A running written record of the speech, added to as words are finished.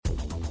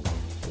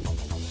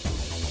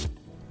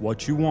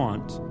what you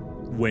want,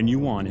 when you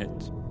want it,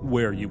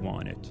 where you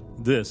want it.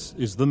 This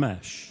is The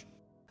Mesh.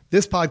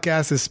 This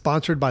podcast is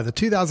sponsored by the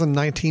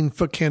 2019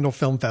 Foot Candle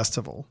Film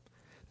Festival.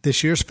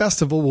 This year's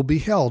festival will be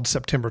held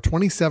September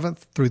 27th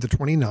through the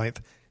 29th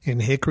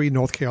in Hickory,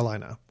 North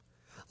Carolina.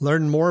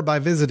 Learn more by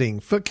visiting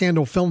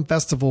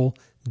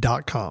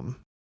footcandlefilmfestival.com.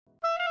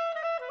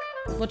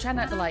 We'll try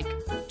not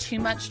to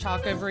too much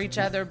talk over each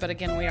other, but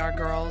again, we are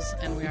girls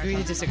and we Agree are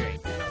to disagree.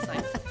 And I was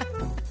like,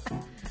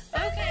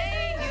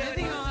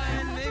 Moving on.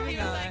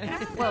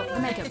 well, the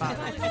makeup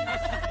bottle.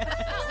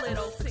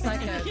 Little. It's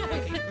like a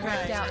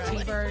cracked out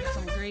T-bird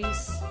from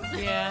Greece.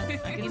 Yeah.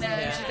 I can You see know,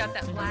 that. she's got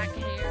that black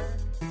hair.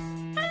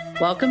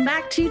 Welcome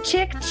back to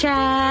Chick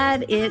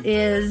Chat. It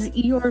is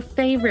your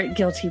favorite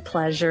guilty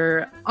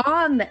pleasure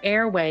on the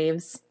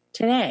airwaves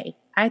today.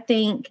 I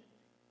think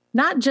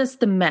not just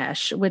The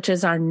Mesh, which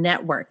is our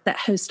network that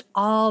hosts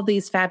all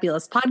these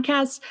fabulous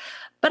podcasts,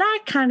 but I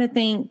kind of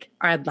think,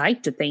 or I'd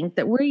like to think,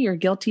 that we're your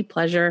guilty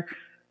pleasure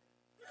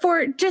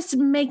for just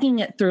making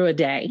it through a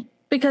day.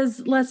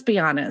 Because let's be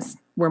honest,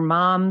 we're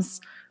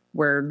moms,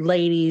 we're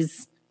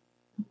ladies,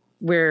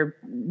 we're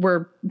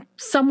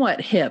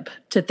somewhat hip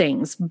to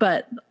things,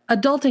 but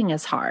adulting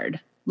is hard.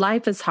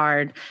 Life is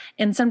hard.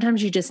 And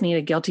sometimes you just need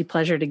a guilty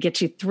pleasure to get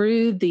you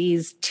through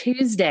these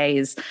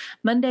Tuesdays.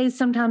 Mondays,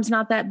 sometimes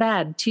not that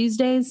bad.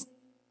 Tuesdays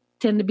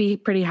tend to be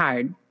pretty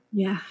hard.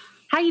 Yeah.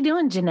 How you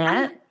doing,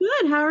 Jeanette?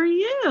 Good. How are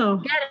you?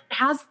 Good.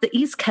 How's the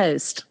East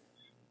Coast?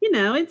 You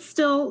know, it's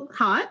still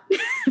hot,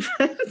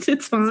 but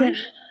it's fine.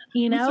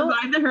 You We know,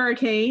 survived the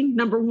hurricane,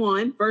 number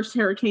one, first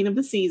hurricane of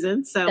the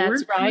season. So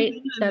that's right.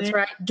 That's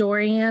right.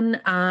 Dorian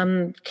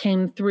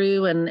came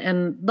through,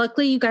 and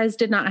luckily you guys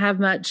did not have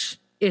much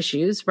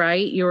issues,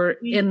 right? You were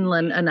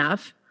inland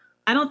enough.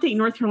 I don't think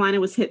North Carolina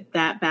was hit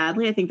that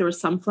badly. I think there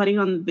was some flooding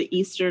on the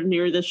eastern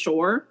near the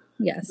shore.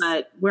 Yes.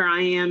 But where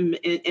I am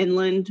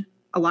inland,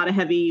 a lot of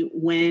heavy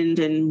wind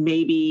and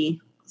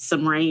maybe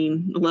some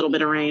rain, a little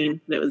bit of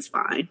rain. It was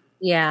fine.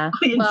 Yeah.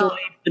 I enjoyed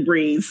the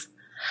breeze.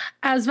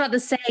 I was about to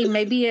say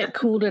maybe it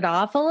cooled it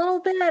off a little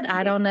bit.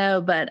 I don't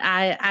know, but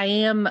I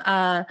am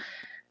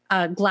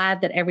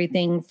glad that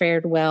everything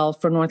fared well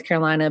for North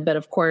Carolina. But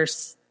of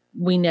course,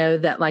 we know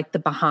that like the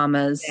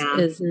Bahamas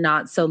is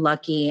not so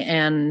lucky,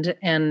 and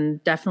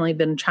definitely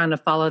been trying to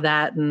follow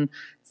that and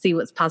see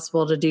what's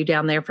possible to do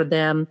down there for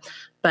them.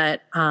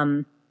 But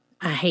I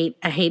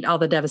hate all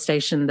the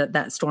devastation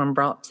that storm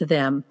brought to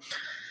them.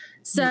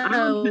 So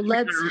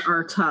let's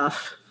are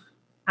tough.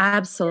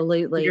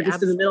 Absolutely. You're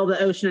just in the middle of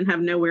the ocean and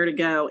have nowhere to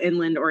go,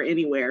 inland or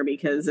anywhere,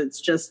 because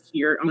it's just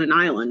you're on an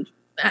island.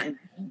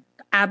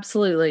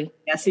 Absolutely.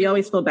 Yeah, so you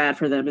always feel bad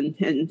for them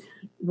and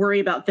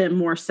worry about them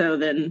more so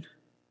than.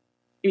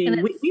 I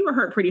mean, we were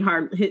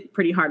hit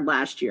pretty hard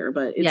last year,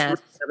 but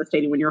it's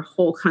devastating when your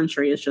whole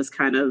country is just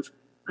kind of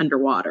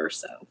underwater.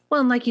 So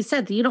well, and like you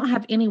said, you don't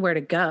have anywhere to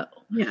go.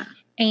 Yeah.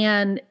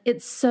 And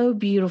it's so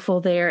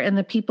beautiful there, and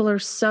the people are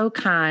so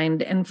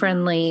kind and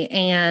friendly,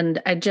 and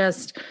I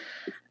just.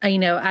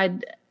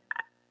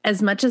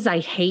 As much as I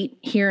hate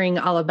hearing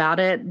all about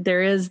it,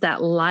 there is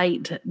that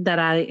light that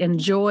I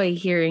enjoy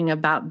hearing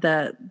about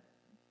the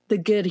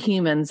good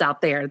humans out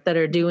there that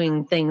are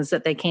doing things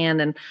that they can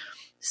and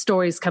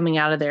stories coming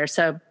out of there.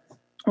 So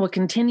we'll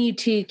continue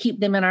to keep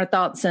them in our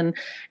thoughts and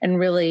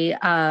really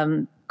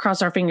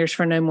cross our fingers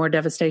for no more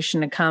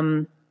devastation to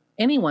come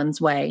anyone's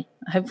way.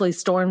 Hopefully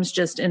storms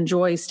just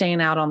enjoy staying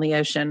out on the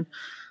ocean.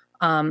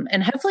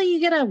 And hopefully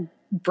you get a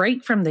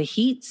break from the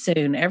heat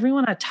soon.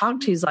 Everyone I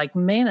talk to is like,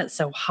 man, it's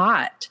so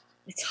hot.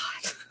 It's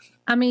hot.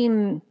 I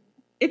mean,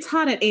 it's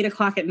hot at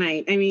 8:00 at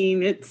night. I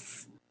mean, and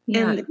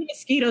the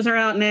mosquitoes are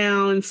out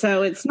now. And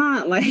so it's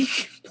not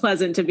like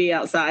pleasant to be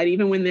outside,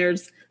 even when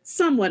there's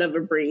somewhat of a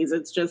breeze.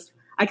 It's just,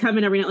 I come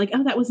in every night like,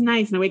 oh, that was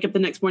nice. And I wake up the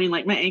next morning,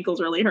 like my ankles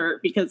really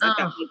hurt because I've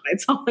got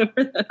lights all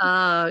over them.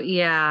 Oh,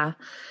 yeah.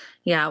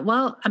 Yeah.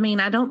 Well, I mean,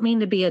 I don't mean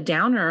to be a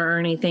downer or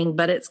anything,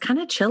 but it's kind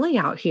of chilly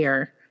out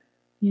here.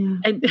 Yeah.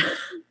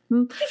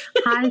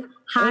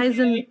 Highs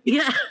in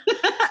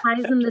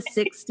the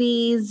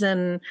 60s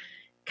and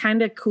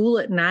kind of cool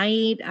at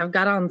night. I've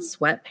got on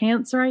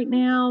sweatpants right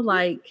now.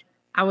 Like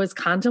I was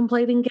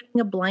contemplating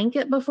getting a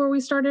blanket before we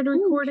started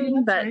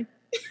recording, but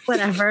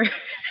whatever.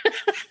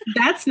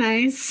 That's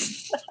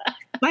nice.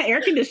 My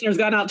air conditioner's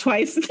gone out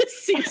twice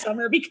this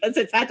summer because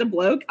it's had to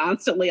blow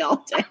constantly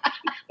all day.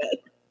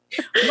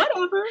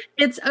 Whatever.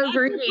 It's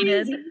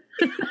overheated.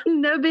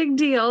 No big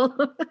deal.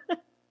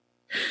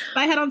 If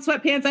I had on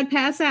sweatpants, I'd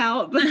pass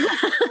out. But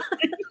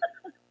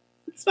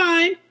it's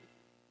fine.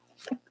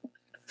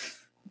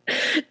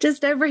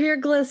 Just over here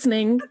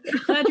glistening.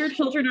 Glad your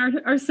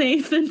children are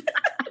safe and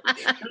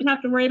don't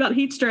have to worry about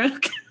heat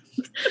stroke.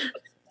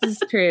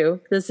 This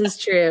is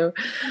true.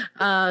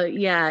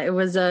 Yeah, it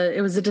was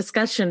a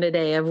discussion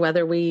today of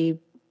whether we,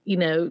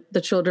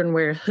 the children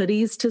wear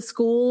hoodies to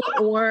school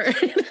or.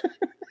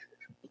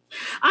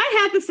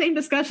 I had the same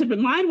discussion, but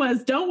mine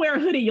was, don't wear a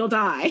hoodie, you'll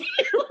die.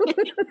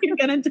 You're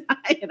going to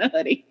die in a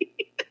hoodie.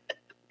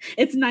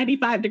 It's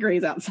 95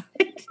 degrees outside.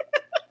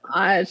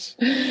 Gosh.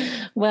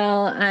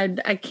 Well,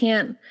 I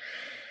can't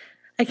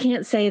I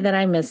can't say that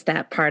I missed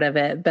that part of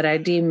it, but I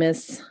do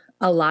miss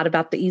a lot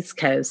about the East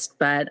Coast.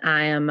 But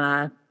I am,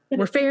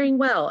 we're faring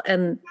well.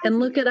 And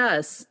look at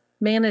us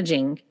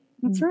managing.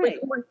 That's right.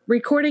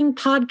 Recording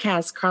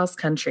podcasts cross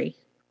country.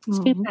 It's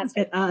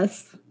fantastic. At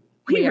us.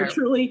 We are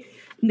truly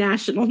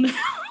national now.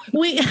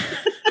 We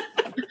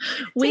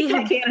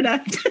have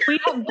Canada. We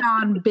have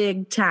gone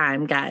big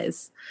time,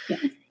 guys. Yeah.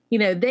 You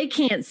know, they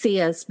can't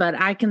see us, but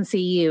I can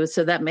see you,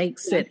 so that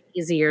makes it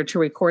easier to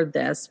record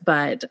this.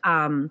 But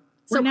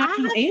we're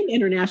national and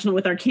international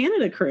with our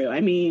Canada crew.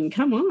 I mean,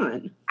 come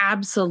on.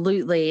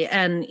 Absolutely.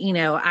 And you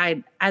know,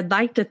 I'd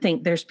like to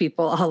think there's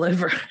people all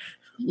over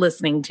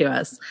listening to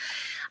us.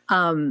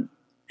 And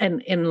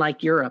in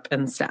like Europe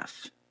and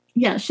stuff.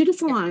 Yeah, shoot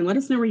us a line. Let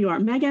us know where you are.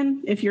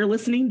 Megan, if you're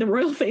listening, the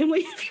royal family,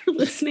 if you're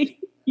listening,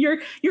 you're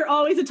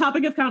always a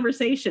topic of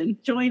conversation.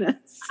 Join us.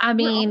 I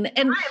mean,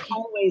 I'm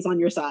always on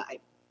your side.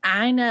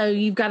 I know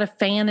you've got a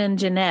fan in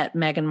Jeanette,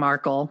 Meghan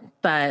Markle,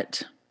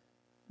 but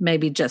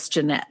maybe just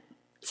Jeanette.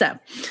 So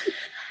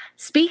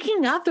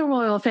speaking of the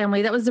royal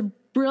family, that was a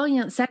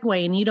brilliant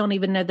segue, and you don't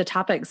even know the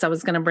topics I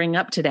was going to bring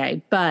up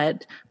today,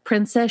 but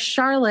Princess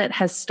Charlotte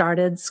has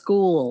started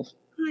school.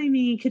 I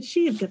mean, could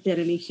she have been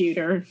any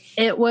cuter?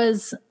 It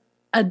was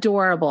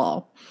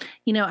adorable.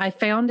 You know, I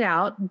found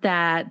out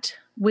that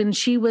when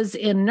she was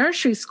in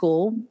nursery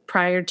school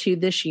prior to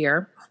this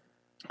year,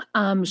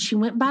 she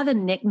went by the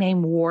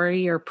nickname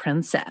Warrior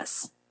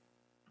Princess.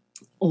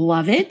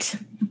 Love it.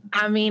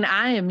 I mean,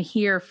 I am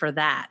here for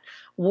that.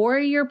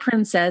 Warrior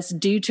Princess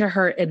due to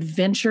her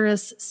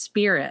adventurous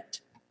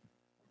spirit.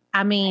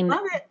 I mean,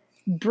 love it.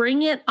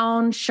 Bring it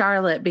on,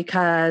 Charlotte,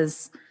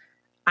 because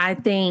I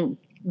think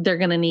they're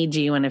going to need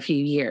you in a few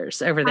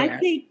years over there. I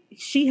think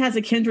she has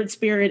a kindred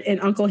spirit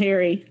in Uncle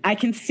Harry. I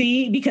can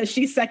see because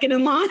she's second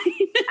in line.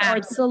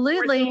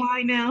 Absolutely. In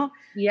line now.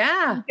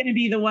 Yeah. She's going to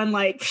be the one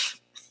like,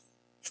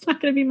 it's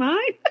not going to be mine.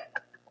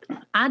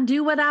 I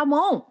do what I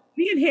want.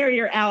 Me and Harry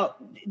are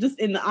out just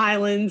in the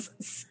islands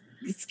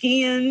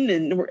skiing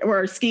and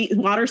we're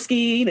water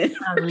skiing. And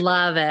I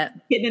love it.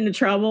 Getting into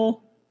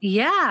trouble.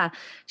 Yeah.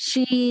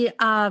 She's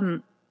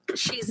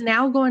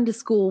now going to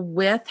school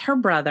with her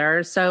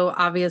brother. So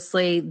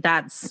obviously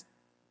that's,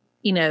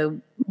 you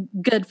know,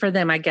 good for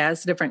them, I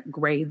guess, different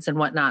grades and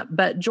whatnot.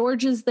 But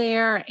George is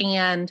there,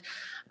 and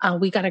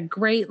we got a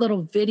great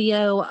little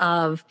video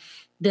of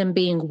them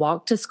being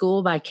walked to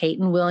school by Kate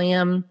and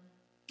William,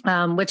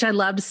 which I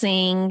loved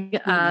seeing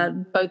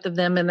both of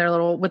them in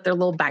with their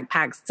little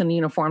backpacks and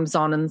uniforms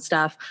on and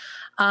stuff.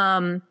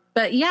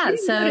 But yeah,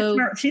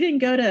 she didn't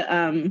go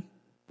to,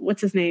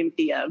 what's his name?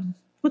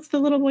 What's the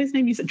little boy's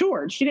name? You said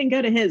George. She didn't go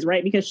to his,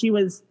 right? Because she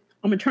was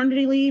on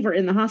maternity leave or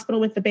in the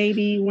hospital with the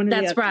baby.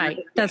 That's right.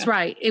 That's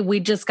right. We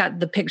just got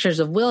the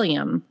pictures of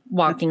William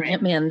walking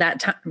him in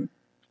that time.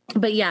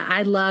 But yeah,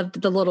 I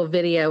loved the little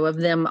video of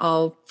them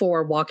all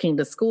four walking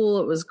to school.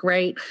 It was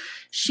great.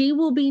 She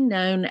will be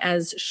known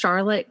as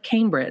Charlotte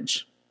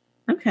Cambridge.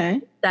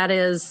 Okay. That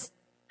is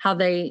how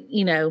they,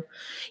 you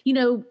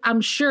know,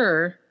 I'm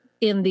sure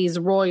in these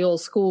royal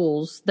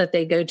schools that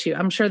they go to,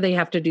 I'm sure they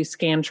have to do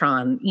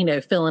Scantron, you know,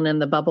 filling in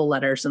the bubble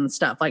letters and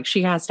stuff. Like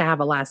she has to have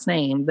a last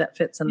name that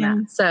fits in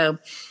that. So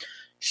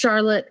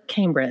Charlotte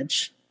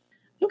Cambridge.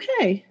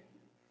 Okay.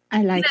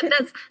 I like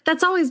it.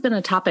 That's always been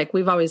a topic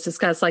we've always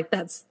discussed. Like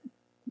that's,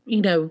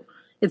 you know,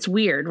 it's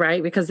weird,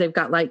 right? Because they've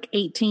got like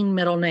 18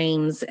 middle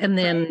names and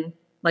then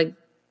like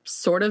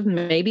sort of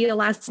maybe a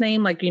last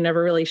name. Like you're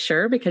never really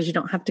sure because you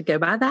don't have to go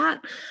by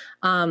that.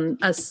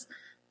 Us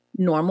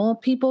normal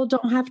people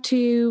don't have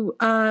to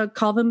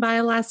call them by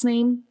a last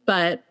name,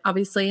 but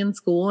obviously in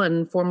school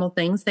and formal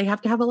things, they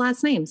have to have a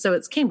last name. So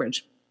it's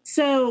Cambridge.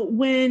 So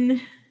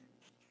when,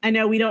 I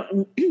know we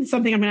don't,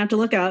 something I'm going to have to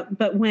look up,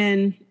 but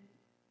when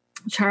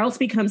Charles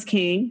becomes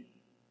king,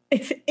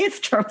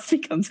 if Charles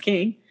becomes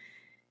king,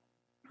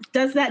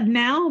 does that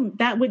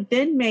would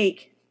then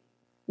make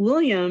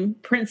William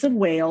Prince of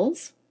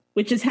Wales,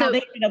 which is how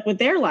they ended up with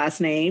their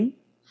last name,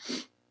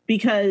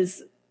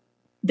 because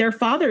their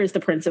father is the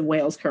Prince of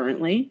Wales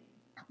currently.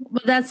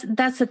 Well, that's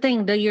the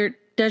thing.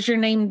 Does your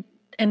name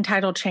and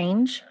title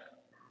change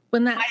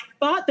when that? I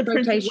thought the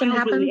Prince of Wales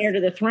was the heir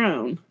to the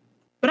throne,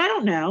 but I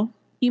don't know.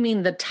 You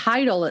mean the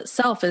title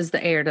itself is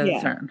the heir to the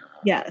throne?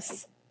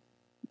 Yes.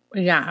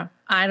 Yeah,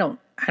 I don't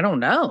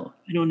know.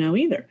 I don't know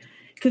either,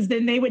 because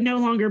then they would no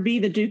longer be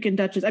the Duke and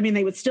Duchess. I mean,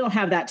 they would still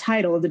have that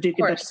title of the Duke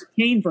and Duchess of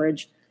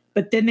Cambridge,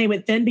 but then they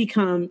would then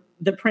become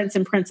the Prince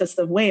and Princess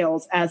of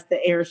Wales as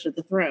the heirs to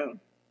the throne.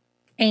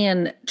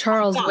 And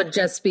Charles would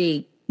just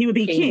be... He would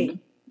be king.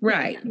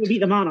 Right. He would be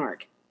the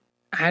monarch.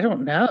 I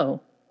don't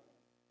know.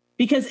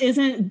 Because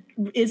isn't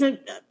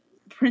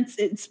Prince...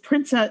 It's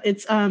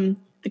the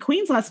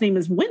Queen's last name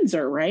is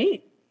Windsor,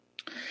 right?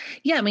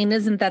 Yeah, I mean,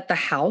 isn't that the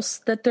house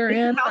that they're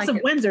in? The House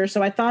of Windsor,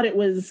 so I thought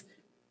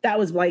that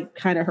was like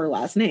kind of her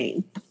last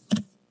name.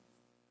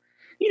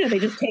 You know, they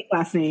just take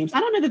last names. I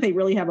don't know that they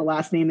really have a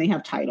last name. They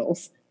have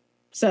titles.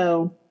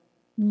 So...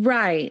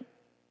 Right.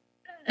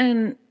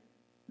 And...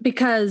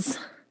 Because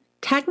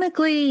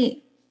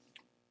technically,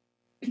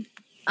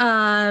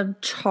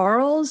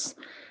 Charles,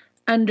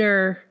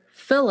 under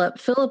Philip.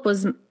 Philip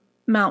was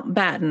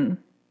Mountbatten,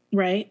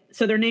 Right.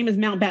 So their name is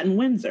Mountbatten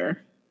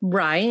Windsor,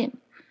 right?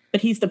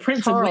 but he's the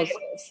Prince Charles. of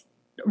Wales.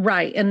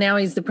 Right. And now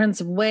he's the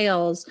Prince of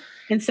Wales.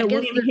 And so I guess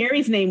William and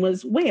Harry's name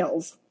was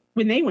Wales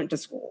when they went to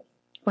school.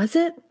 Was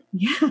it?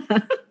 Yeah.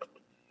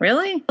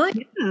 Really?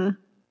 Yeah.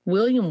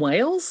 William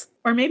Wales?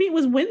 Or maybe it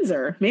was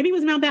Windsor. Maybe it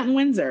was Mountbatten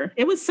Windsor.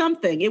 It was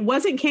something. It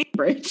wasn't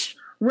Cambridge.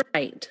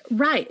 Right.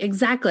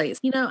 Exactly.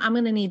 You know, I'm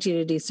going to need you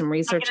to do some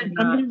research. I'm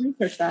going to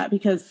research that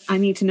because I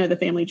need to know the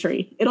family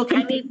tree. It'll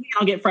confuse me.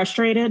 I'll get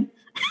frustrated.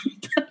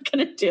 I'm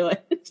going to do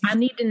it. I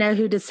need to know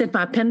who to send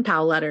my pen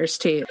pal letters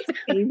to.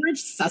 Cambridge,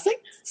 Sussex?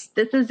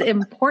 This is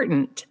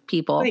important,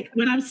 people. Like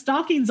when I'm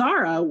stalking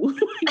Zara, what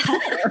do I call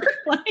her?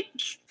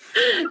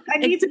 I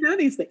need to know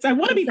these things. I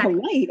want to be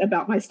polite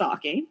about my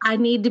stalking. I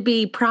need to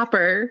be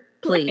proper,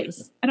 please.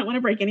 Right. I don't want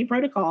to break any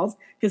protocols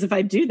because if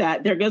I do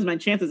that, there goes my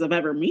chances of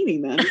ever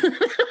meeting them.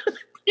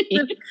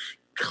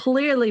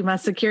 Clearly, my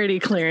security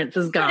clearance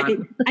is gone. Right.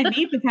 I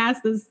need to pass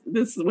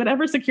this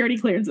whatever security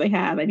clearance they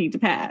have. I need to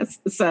pass.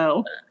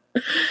 So,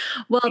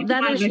 well,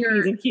 that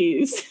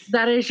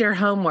is your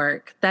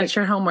homework. That's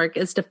your homework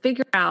is to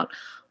figure out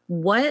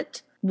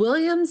what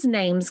William's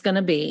name's going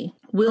to be.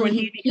 When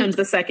he becomes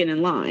the second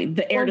in line,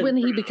 the heir to when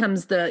the he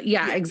becomes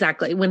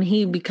exactly. When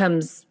he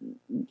becomes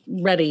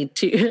ready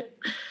to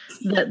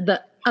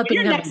the up when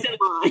and you're next in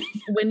line.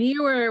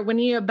 When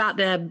you're about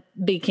to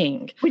be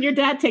king. When your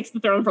dad takes the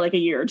throne for like a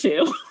year or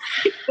two,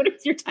 what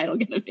is your title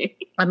going to be?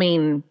 I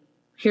mean,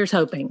 here's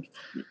hoping.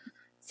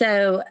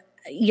 So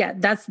yeah,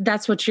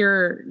 that's what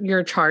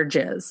your charge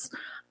is.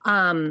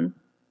 And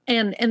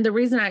the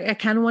reason I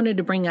kind of wanted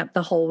to bring up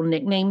the whole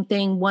nickname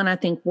thing, one, I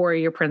think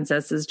Warrior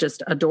Princess is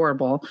just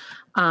adorable.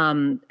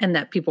 And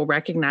that people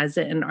recognize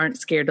it and aren't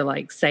scared to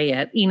like say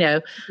it, you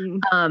know.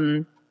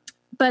 Mm-hmm.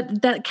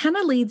 But that kind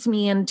of leads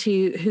me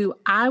into who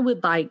I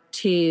would like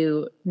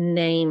to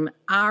name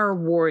our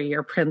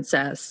warrior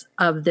princess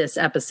of this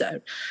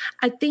episode.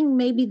 I think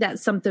maybe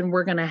that's something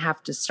we're going to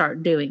have to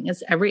start doing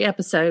is every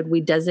episode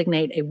we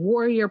designate a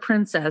warrior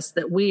princess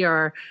that we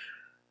are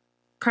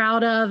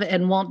proud of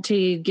and want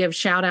to give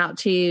shout out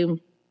to.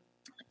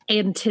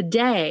 And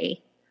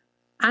today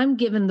I'm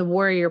giving the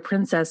Warrior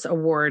Princess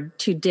Award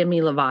to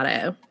Demi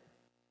Lovato.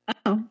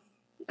 Oh,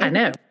 I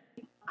know.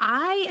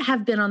 I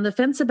have been on the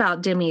fence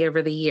about Demi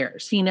over the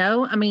years. You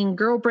know, I mean,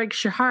 girl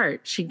breaks your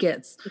heart. She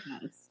gets,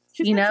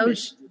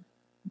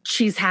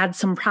 she's had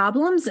some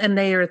problems and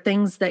they are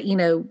things that, you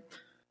know,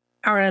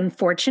 are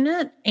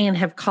unfortunate and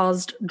have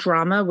caused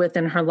drama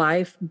within her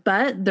life.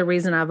 But the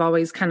reason I've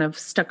always kind of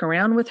stuck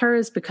around with her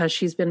is because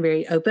she's been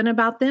very open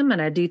about them.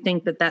 And I do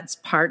think that that's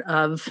part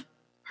of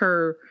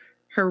her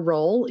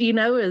role, you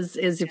know, is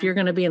if you're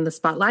going to be in the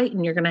spotlight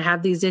and you're going to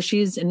have these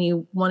issues and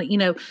you want to, you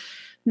know,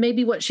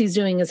 maybe what she's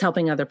doing is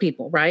helping other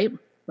people, right?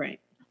 Right.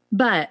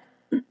 But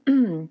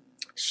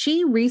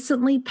she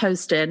recently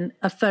posted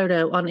a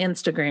photo on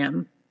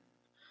Instagram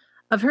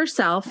of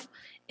herself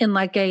in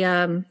like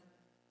a,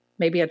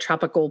 maybe a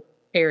tropical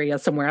area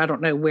somewhere. I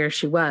don't know where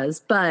she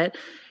was, but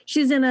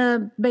she's in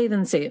a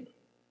bathing suit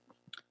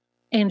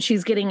and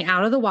she's getting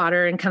out of the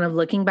water and kind of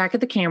looking back at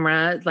the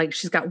camera. Like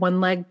she's got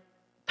one leg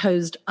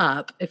posed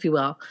up, if you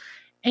will.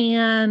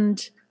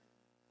 And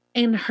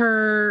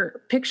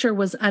her picture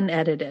was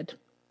unedited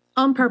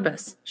on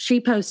purpose.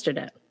 She posted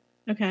it.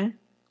 Okay.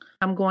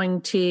 I'm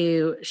going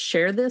to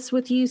share this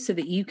with you so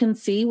that you can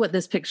see what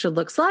this picture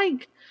looks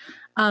like.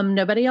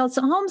 Nobody else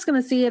at home is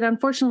going to see it,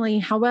 unfortunately.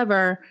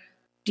 However,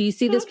 do you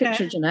see this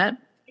picture, Jeanette?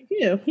 I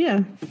do,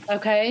 yeah.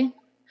 Okay.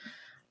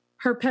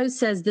 Her post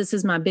says, "This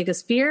is my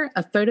biggest fear,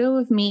 a photo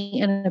of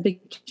me in a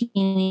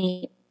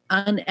bikini,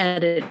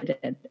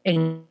 unedited."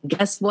 And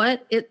guess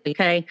what?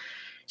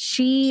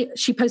 She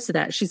posted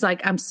that. She's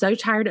like, "I'm so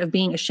tired of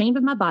being ashamed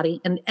of my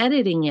body and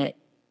editing it.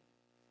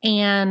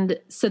 And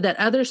so that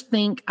others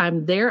think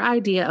I'm their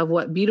idea of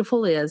what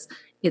beautiful is.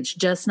 It's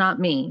just not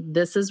me.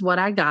 This is what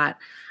I got.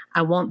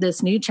 I want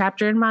this new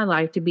chapter in my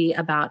life to be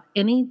about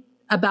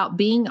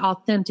being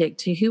authentic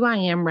to who I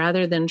am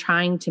rather than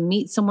trying to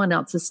meet someone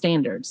else's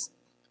standards.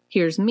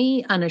 Here's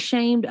me,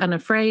 unashamed,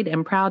 unafraid,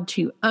 and proud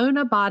to own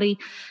a body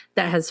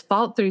that has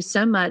fought through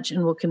so much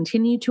and will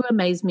continue to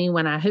amaze me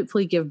when I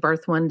hopefully give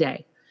birth one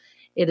day.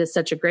 It is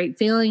such a great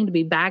feeling to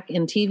be back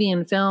in TV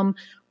and film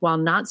while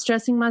not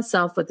stressing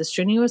myself with a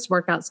strenuous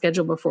workout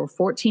schedule before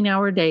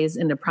 14-hour days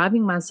and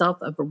depriving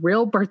myself of a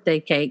real birthday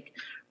cake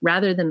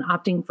rather than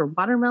opting for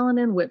watermelon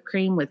and whipped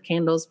cream with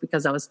candles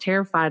because I was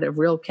terrified of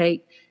real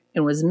cake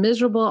and was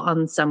miserable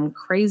on some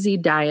crazy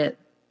diet.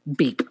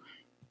 Beep."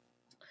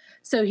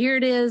 So here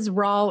it is,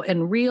 raw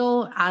and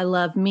real. I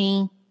love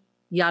me,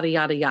 yada,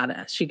 yada,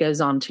 yada. She goes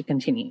on to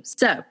continue.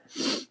 So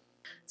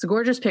it's a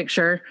gorgeous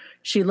picture.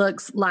 She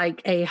looks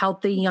like a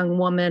healthy young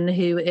woman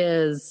who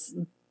is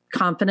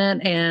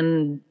confident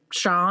and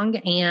strong.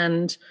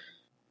 And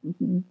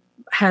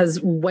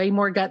has way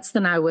more guts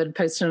than I would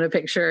posting a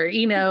picture,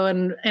 you know,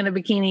 and a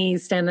bikini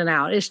standing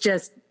out. It's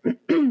just,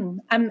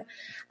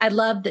 I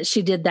love that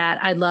she did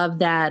that. I love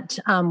that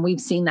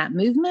we've seen that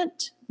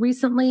movement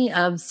recently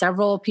of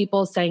several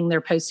people saying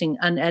they're posting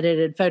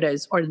unedited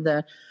photos or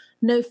the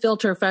no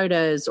filter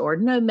photos or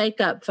no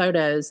makeup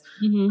photos.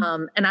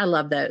 And I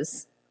love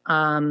those,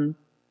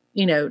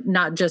 you know,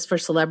 not just for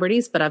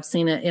celebrities, but I've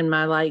seen it in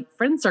my like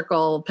friend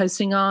circle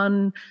posting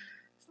on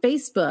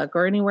Facebook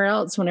or anywhere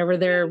else whenever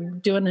they're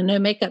doing a no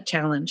makeup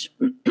challenge.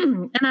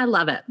 And I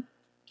love it.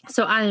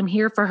 So I am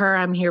here for her.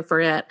 I'm here for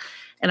it.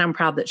 And I'm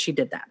proud that she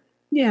did that.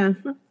 Yeah,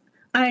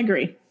 I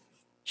agree.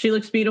 She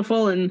looks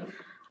beautiful and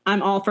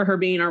I'm all for her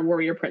being our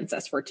warrior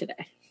princess for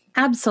today.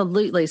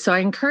 Absolutely. So I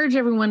encourage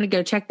everyone to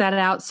go check that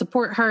out,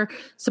 support her,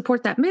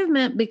 support that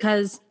movement,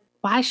 because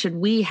why should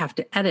we have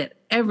to edit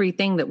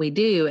everything that we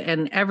do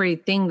and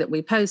everything that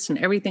we post and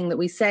everything that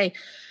we say,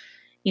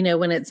 you know,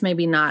 when it's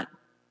maybe not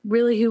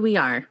really who we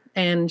are.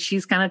 And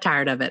she's kind of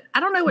tired of it. I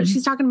don't know what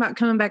she's talking about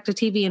coming back to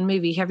TV and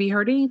movie. Have you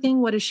heard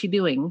anything? What is she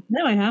doing?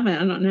 No, I haven't.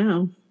 I don't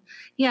know.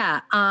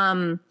 Yeah.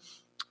 I'm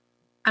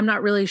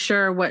not really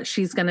sure what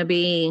she's going to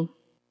be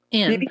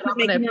in. Maybe she's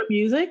making more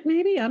music,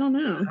 maybe? I don't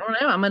know. I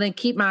don't know. I'm going to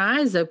keep my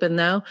eyes open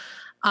though.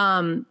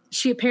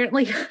 She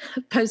apparently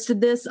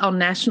posted this on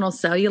National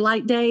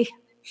Cellulite Day.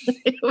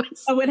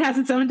 It has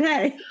its own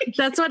day.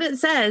 That's what it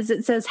says.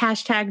 It says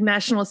hashtag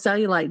National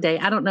Cellulite Day.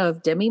 I don't know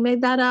if Demi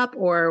made that up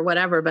or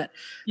whatever, but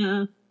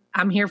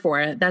I'm here for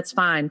it. That's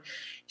fine.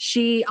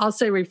 She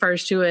also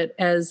refers to it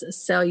as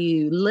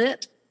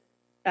cellulite.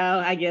 Oh,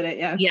 I get it.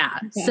 Yeah. Yeah.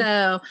 Okay.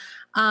 So,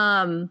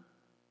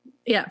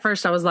 yeah, at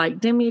first I was like,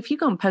 Demi, if you're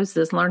going to post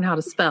this, learn how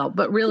to spell.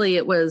 But really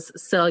it was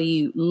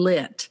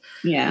cellulite.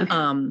 Yeah.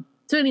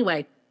 So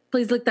anyway,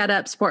 please look that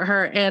up, support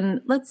her,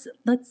 and let's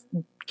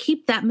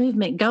keep that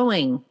movement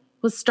going.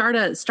 Let's start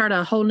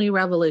a whole new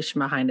revolution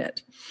behind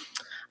it.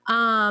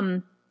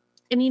 And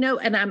you know,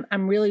 and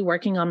I'm really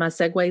working on my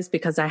segues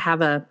because I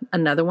have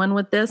another one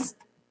with this.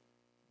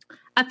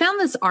 I found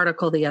this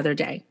article the other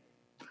day.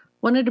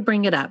 Wanted to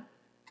bring it up.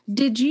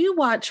 Did you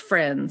watch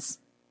Friends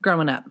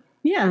growing up?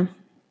 Yeah.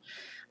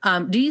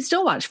 Do you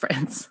still watch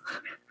Friends?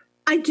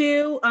 I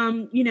do.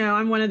 You know,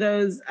 I'm one of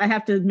those, I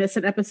have to miss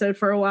an episode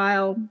for a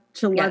while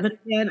to love it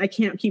again. I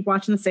can't keep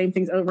watching the same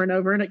things over and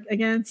over and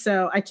again.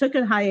 So I took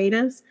a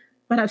hiatus,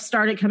 but I've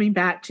started coming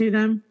back to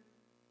them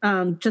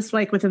just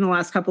like within the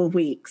last couple of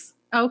weeks.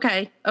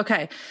 Okay.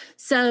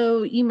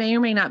 So you may or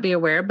may not be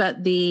aware,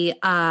 but the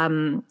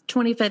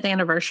 25th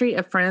anniversary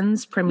of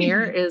Friends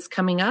premiere is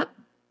coming up.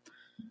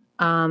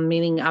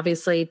 Meaning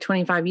obviously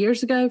 25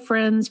 years ago,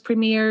 Friends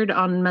premiered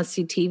on Must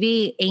See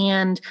TV.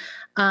 And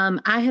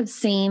I have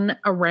seen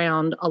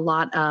around a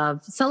lot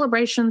of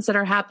celebrations that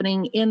are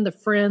happening in the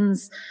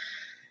Friends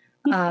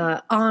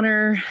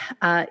honor.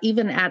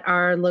 Even at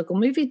our local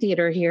movie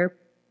theater here,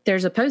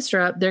 there's a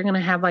poster up. They're going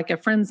to have like a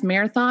Friends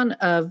marathon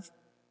of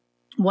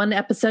one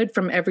episode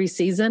from every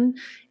season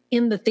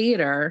in the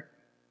theater.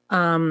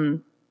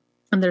 And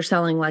they're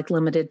selling like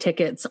limited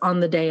tickets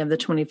on the day of the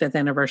 25th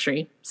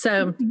anniversary.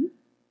 So,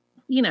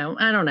 you know,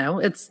 I don't know.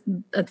 It's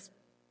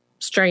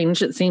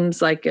strange. It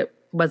seems like it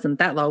wasn't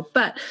that low.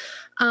 But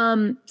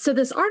so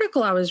this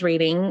article I was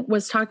reading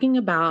was talking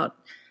about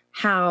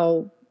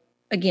how,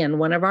 again,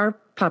 one of our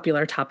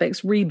popular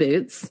topics,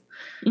 reboots,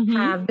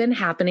 have been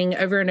happening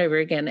over and over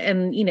again.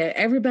 And, you know,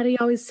 everybody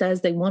always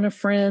says they want a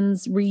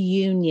Friends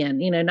reunion,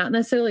 you know, not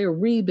necessarily a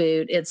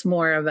reboot. It's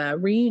more of a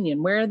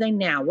reunion. Where are they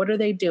now? What are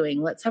they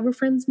doing? Let's have a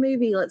Friends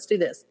movie. Let's do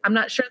this. I'm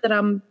not sure that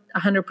I'm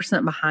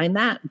 100% behind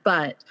that,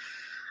 but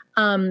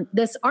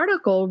this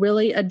article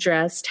really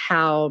addressed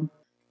how,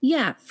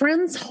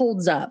 Friends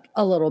holds up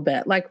a little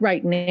bit. Like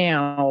right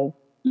now,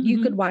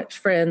 you could watch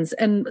Friends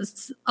and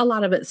a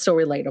lot of it's still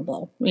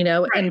relatable, you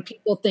know, and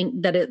people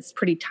think that it's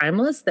pretty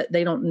timeless, that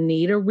they don't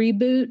need a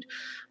reboot.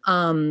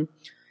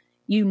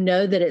 You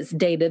know that it's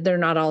dated. They're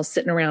not all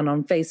sitting around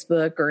on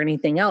Facebook or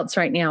anything else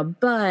right now,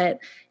 but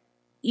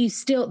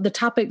the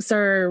topics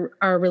are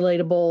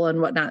relatable and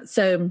whatnot.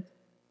 So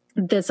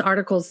this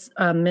article's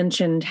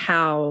mentioned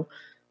how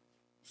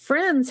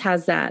Friends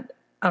has that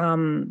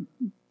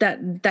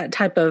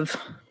type of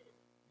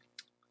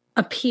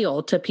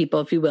appeal to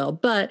people, if you will.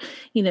 But,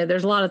 you know,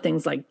 there's a lot of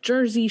things like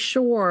Jersey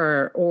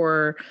Shore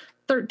or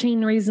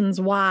 13 Reasons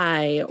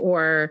Why,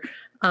 or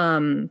I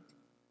don't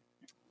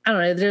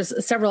know,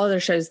 there's several other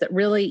shows that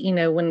really, you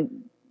know,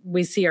 when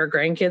we see our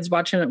grandkids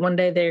watching it one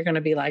day, they're going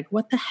to be like,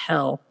 what the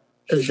hell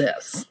is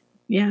this?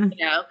 Yeah.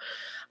 You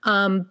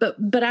know?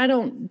 But I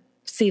don't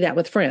see that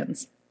with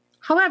Friends.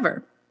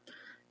 However,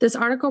 this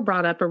article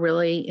brought up a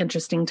really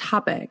interesting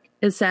topic.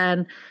 It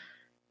said,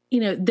 you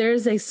know,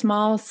 there's a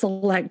small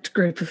select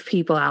group of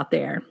people out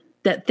there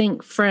that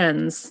think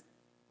Friends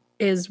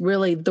is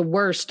really the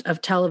worst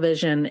of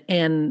television,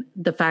 and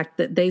the fact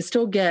that they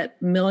still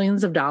get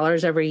millions of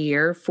dollars every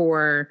year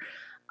for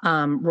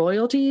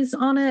royalties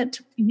on it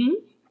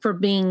for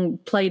being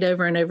played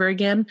over and over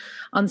again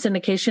on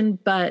syndication,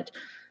 but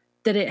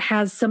that it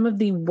has some of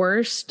the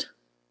worst,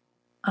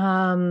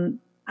 I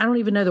don't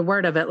even know the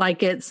word of it.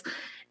 Like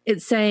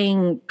it's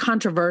saying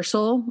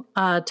controversial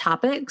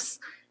topics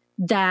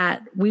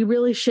that we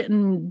really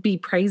shouldn't be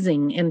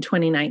praising in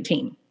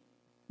 2019.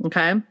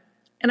 Okay.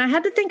 And I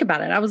had to think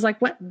about it. I was like,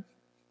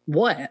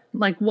 what?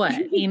 Like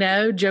what? You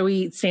know, Joey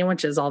eats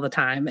sandwiches all the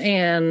time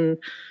and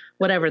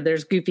whatever.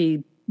 There's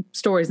goofy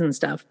stories and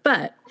stuff.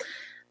 But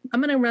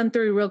I'm going to run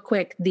through real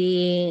quick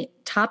the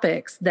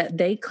topics that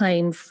they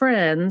claim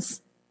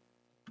Friends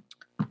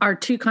are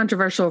too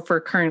controversial for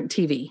current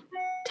TV.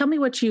 Tell me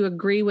what you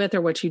agree with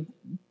or what you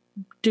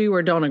do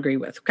or don't agree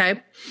with.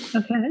 Okay.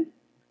 Okay.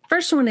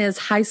 First one is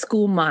High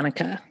School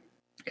Monica.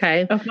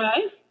 Okay.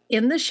 Okay.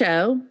 In the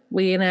show,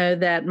 we know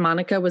that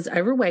Monica was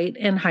overweight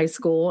in high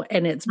school,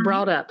 and it's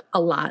brought up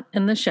a lot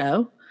in the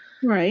show.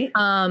 Right.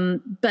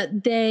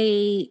 But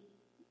they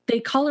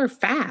call her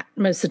fat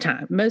most of the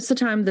time. Most of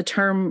the time, the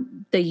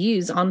term they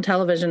use on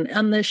television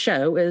on this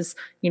show is,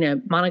 you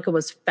know, Monica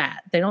was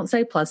fat. They don't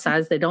say plus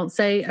size. They don't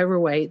say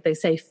overweight. They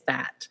say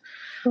fat.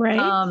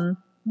 Right.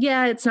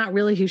 Yeah, it's not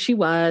really who she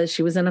was.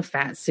 She was in a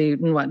fat suit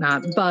and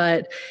whatnot,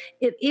 but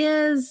it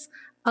is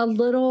a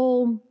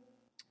little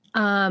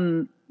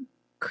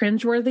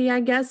cringeworthy, I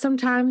guess,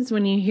 sometimes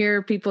when you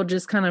hear people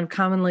just kind of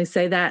commonly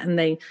say that, and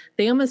they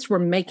almost were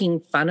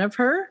making fun of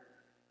her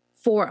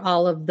for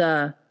all of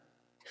the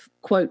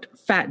quote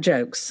fat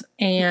jokes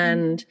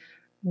and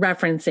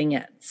referencing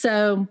it.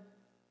 So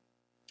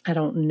I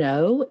don't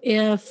know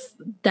if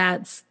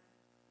that's,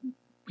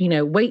 you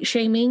know, weight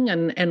shaming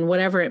and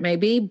whatever it may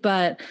be,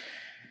 but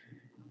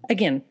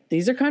again,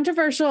 these are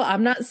controversial.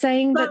 I'm not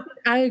saying that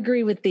I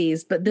agree with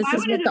these, but this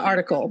is what the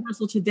article.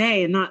 Controversial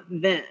today and not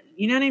then.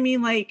 You know what I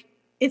mean? Like,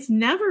 it's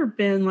never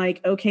been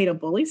like okay to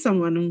bully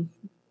someone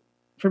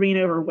for being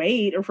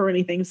overweight or for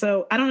anything.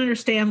 So I don't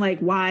understand like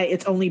why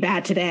it's only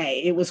bad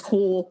today. It was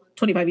cool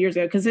 25 years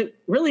ago because it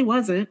really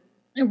wasn't.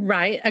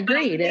 Right.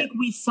 Agreed. I think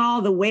we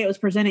saw the way it was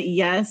presented.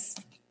 Yes.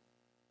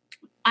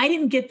 I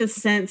didn't get the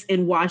sense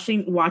in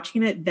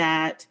watching it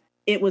that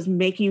it was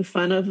making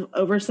fun of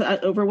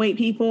overweight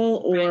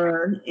people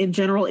or in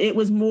general. It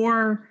was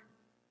more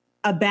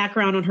a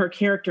background on her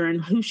character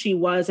and who she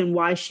was and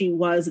why she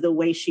was the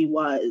way she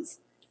was.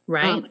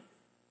 Right.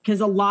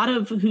 Because a lot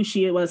of who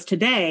she was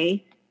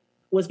today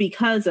was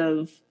because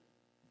of,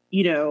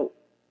 you know,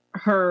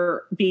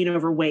 her being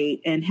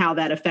overweight and how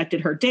that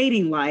affected her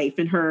dating life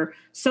and her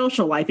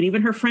social life and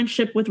even her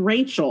friendship with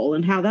Rachel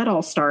and how that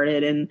all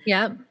started. And,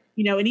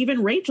 you know, and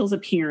even Rachel's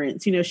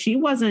appearance, you know, she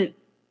wasn't.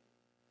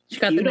 She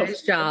got the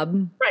nose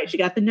job. Right. She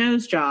got the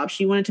nose job.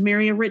 She wanted to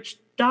marry a rich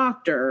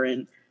doctor.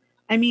 And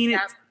I mean,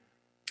 it's,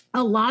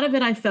 a lot of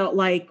it I felt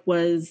like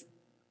was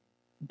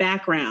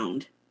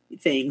background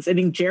things. I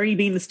mean, Jerry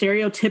being the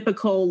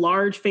stereotypical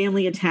large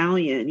family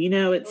Italian, you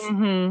know, it's, I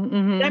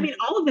mean,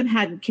 all of them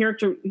had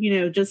character, you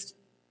know, just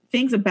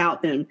things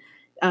about them.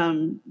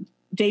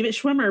 David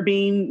Schwimmer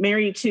being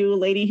married to a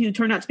lady who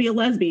turned out to be a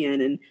lesbian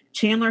and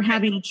Chandler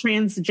having a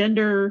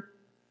transgender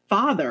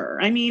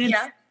father. I mean, it's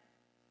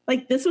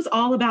like, this was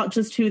all about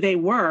just who they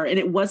were, and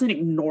it wasn't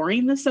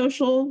ignoring the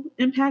social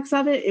impacts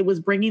of it. It was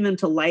bringing them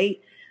to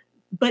light,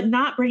 but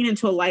not bringing them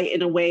to a light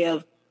in a way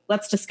of,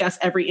 let's discuss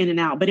every in and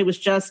out. But it was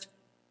just,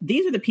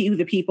 these are who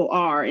the people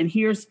are. And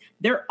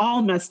they're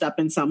all messed up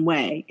in some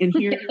way. And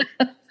here,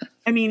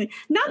 I mean,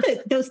 not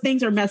that those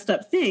things are messed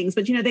up things,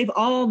 but, you know, they've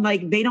all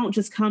they don't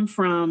just come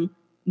from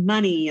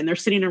money and they're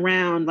sitting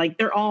around, like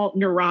they're all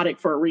neurotic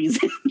for a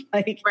reason.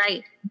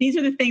 These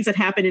are the things that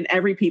happen in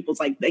every people's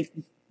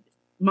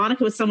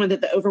Monica was someone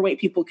that the overweight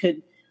people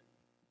could,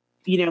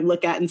 you know,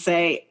 look at and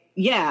say,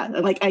 yeah,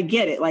 like, I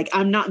get it. Like,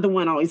 I'm not the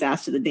one always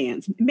asked to the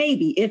dance.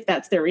 Maybe if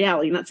that's their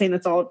reality. I'm not saying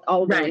that's all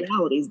of their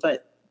realities,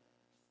 but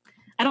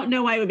I don't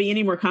know why it would be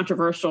any more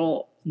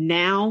controversial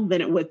now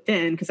than it would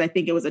then, because I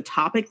think it was a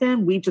topic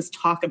then. We just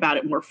talk about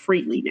it more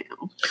freely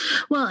now.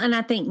 Well, and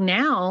I think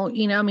now,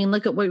 you know, I mean,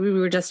 look at what we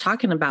were just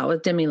talking about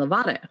with Demi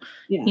Lovato.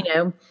 Yeah. You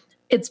know,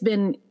 it's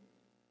been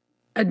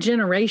a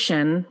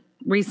generation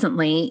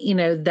recently, you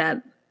know,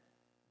 that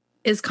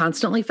is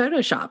constantly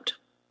photoshopped.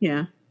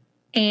 Yeah.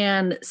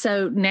 And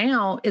so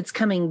now it's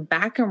coming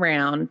back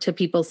around to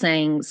people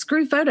saying,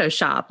 screw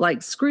Photoshop,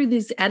 like screw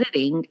this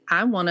editing.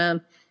 I want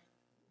to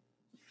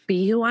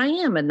be who I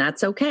am, and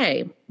that's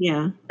okay.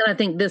 Yeah. And I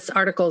think this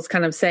article is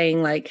kind of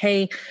saying like,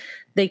 hey,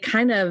 they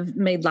kind of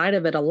made light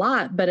of it a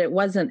lot, but it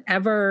wasn't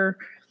ever,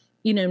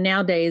 you know,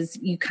 nowadays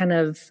you kind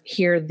of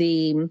hear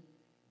the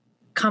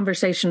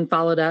conversation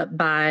followed up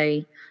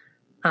by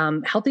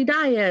healthy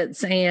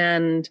diets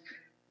and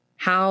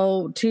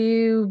how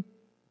to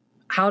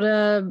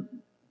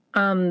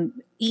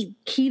eat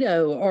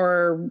keto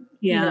or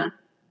you know,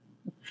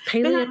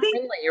 paleo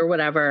friendly or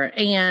whatever.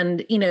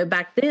 And, you know,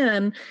 back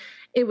then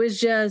it was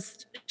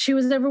just, she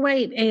was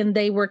overweight and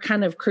they were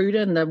kind of crude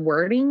in the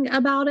wording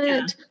about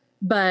it.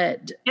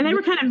 But and they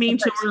were kind of mean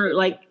to her,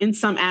 like in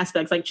some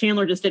aspects, like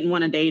Chandler just didn't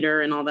want to date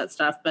her and all that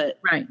stuff. But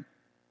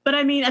but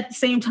I mean, at the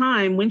same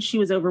time, when she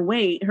was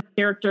overweight, her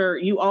character,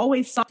 you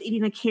always saw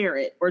eating a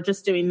carrot or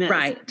just doing this.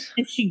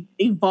 And she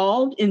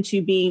evolved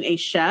into being a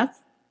chef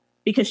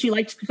because she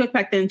liked to cook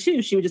back then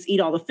too. She would just eat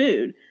all the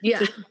food.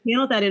 So she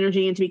channeled that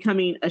energy into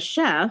becoming a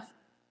chef.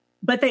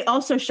 but they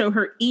also show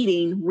her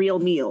eating real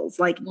meals,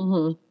 like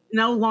no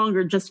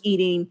longer just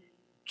eating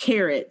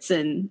carrots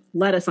and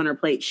lettuce on her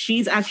plate.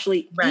 She's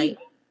actually eating,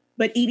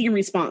 but eating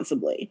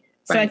responsibly.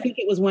 So I think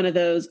it was one of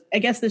those, I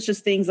guess it's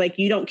just things like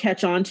you don't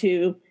catch on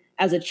to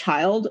as a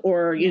child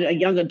or a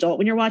young adult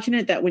when you're watching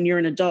it, that when you're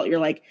an adult, you're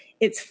like,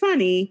 it's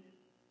funny,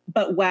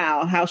 but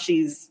wow, how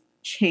she's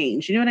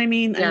changed. You know what I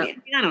mean? Yeah.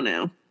 I don't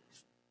know,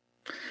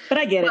 but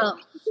I get it.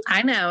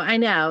 I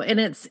know. And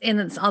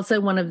it's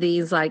also one of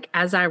these, like,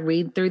 as I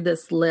read through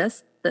this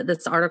list that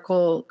this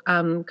article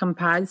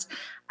comprised,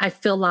 I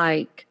feel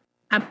like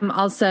I'm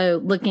also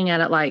looking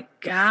at it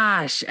like,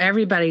 gosh,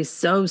 everybody's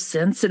so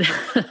sensitive,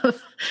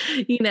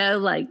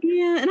 like.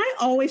 Yeah. And I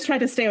always try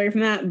to stay away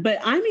from that, but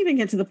I'm even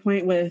getting to the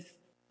point with,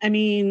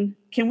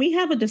 can we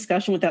have a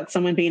discussion without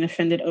someone being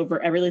offended over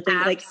everything?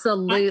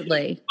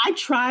 Absolutely. I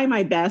try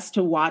my best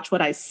to watch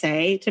what I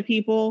say to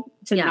people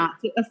to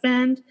not to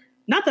offend.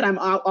 Not that I'm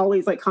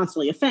always like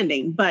constantly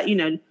offending, but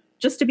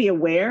just to be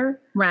aware.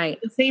 Right.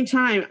 At the same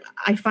time,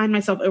 I find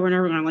myself over and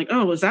over and I'm like,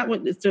 oh, was that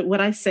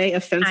what I say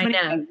offends me?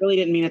 I really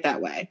didn't mean it that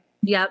way.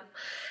 Yep.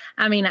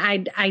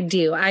 I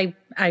do. I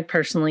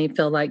personally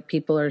feel like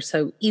people are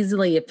so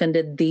easily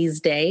offended these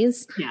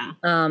days. Yeah.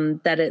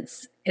 That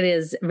it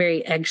is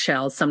very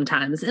eggshell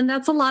sometimes. And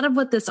that's a lot of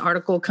what this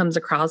article comes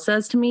across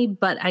as to me.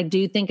 But I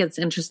do think it's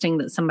interesting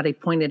that somebody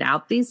pointed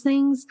out these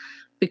things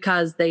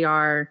because they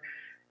are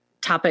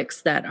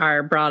topics that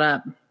are brought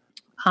up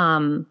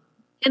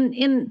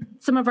in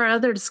some of our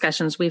other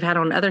discussions we've had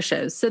on other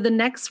shows. So the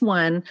next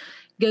one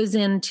goes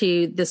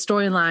into the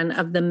storyline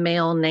of the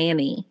male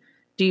nanny.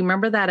 Do you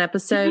remember that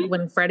episode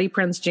when Freddie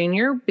Prinze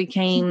Jr.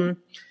 became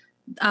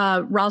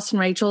Ross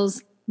and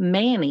Rachel's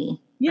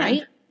Manny,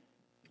 right?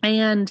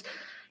 And,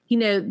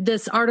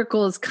 this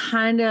article is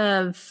kind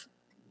of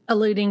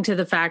alluding to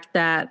the fact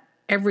that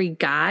every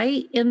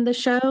guy in the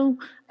show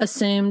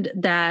assumed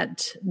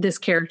that this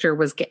character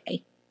was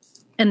gay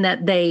and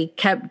that they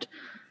kept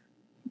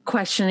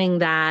questioning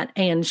that.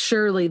 And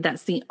surely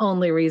that's the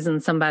only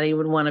reason somebody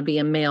would want to be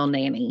a male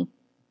nanny.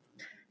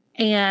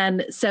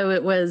 And so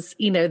it was,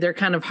 they're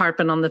kind of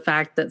harping on the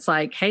fact that's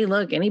like, hey,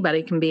 look,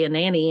 anybody can be a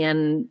nanny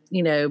and,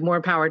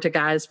 more power to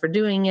guys for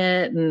doing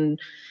it and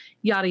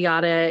yada,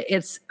 yada.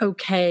 It's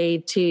okay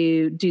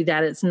to do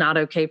that. It's not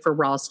okay for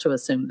Ross to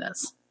assume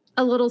this.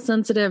 A little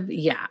sensitive.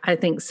 Yeah, I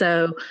think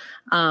so.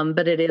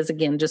 But it is,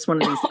 again, just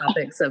one of these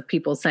topics of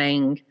people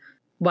saying,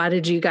 why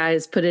did you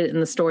guys put it in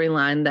the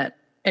storyline that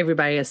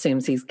everybody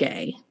assumes he's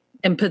gay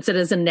and puts it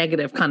as a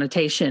negative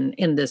connotation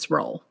in this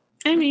role?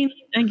 I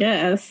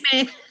guess.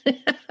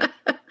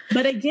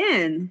 But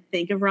again,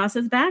 think of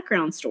Ross's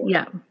background story.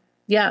 Yeah.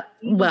 Yeah.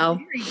 Well,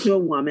 married to a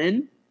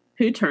woman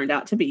who turned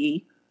out to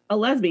be a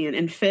lesbian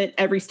and fit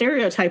every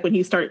stereotype when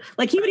he started.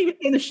 Like, he would even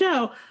say in the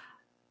show,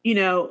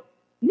 no,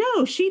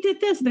 she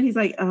did this. And then he's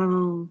like,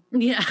 oh,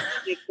 yeah,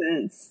 makes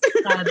sense.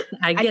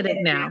 I get it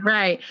now.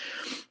 Right.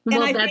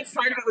 Well, and I think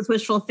part of it was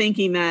wishful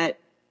thinking that,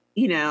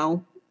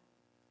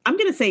 I'm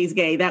going to say he's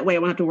gay. That way I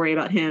won't have to worry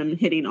about him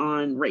hitting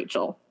on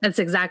Rachel. That's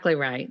exactly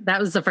right.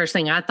 That was the first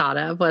thing I thought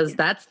of was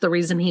that's the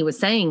reason he was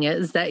saying it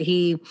is that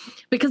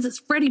because it's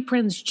Freddie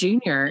Prinze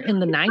Jr.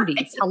 in the 90s.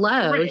 Right.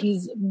 Hello. Right.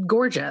 He's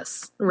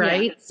gorgeous.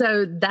 Right. Yeah.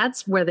 So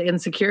that's where the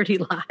insecurity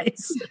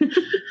lies.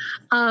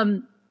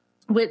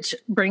 Which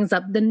brings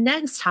up the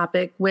next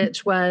topic,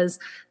 which was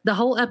the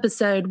whole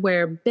episode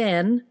where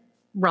Ben,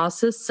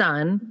 Ross's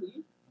son,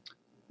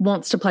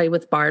 wants to play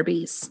with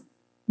Barbies.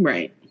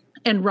 Right.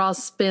 And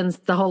Ross spends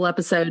the whole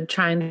episode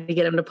trying to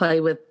get him to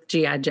play with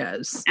G.I.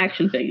 Joes.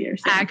 Action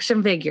figures. Yeah.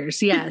 Action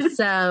figures, yes.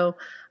 So,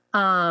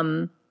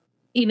 it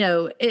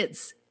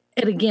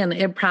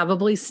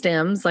probably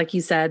stems, like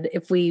you said,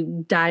 if we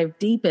dive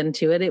deep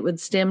into it, it would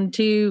stem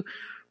to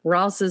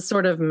Ross's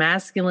sort of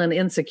masculine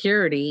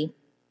insecurity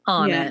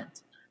on it.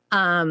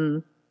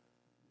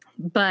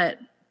 But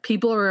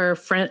people are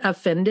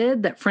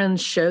offended that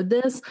Friends showed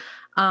this.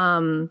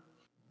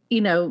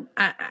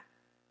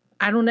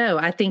 I don't know.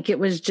 I think it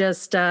was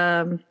just,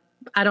 I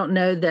don't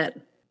know that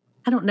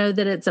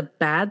it's a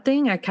bad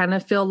thing. I kind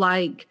of feel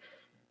like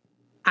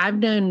I've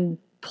known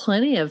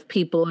plenty of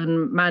people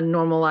in my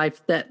normal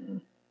life that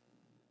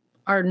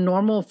are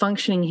normal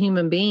functioning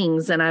human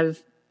beings. And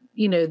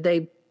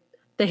they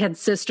had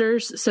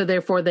sisters. So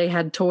therefore they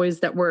had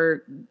toys that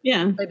were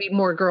maybe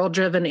more girl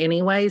driven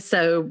anyway.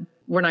 So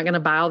we're not going to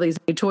buy all these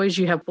new toys.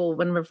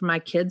 Whenever my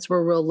kids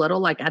were real little,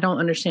 like I don't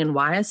understand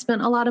why I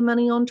spent a lot of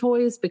money on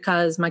toys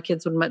because my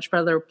kids would much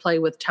rather play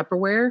with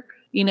Tupperware,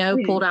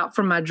 pulled out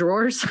from my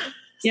drawers.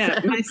 Yeah.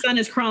 So. My son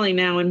is crawling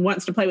now and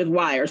wants to play with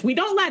wires. We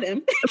don't let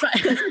him.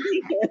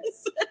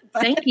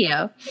 Thank you.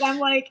 But I'm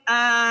like,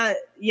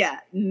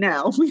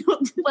 no.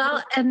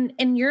 Well,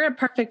 and you're a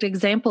perfect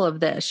example of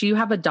this. You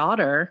have a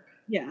daughter.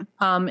 Yeah.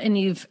 And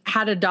you've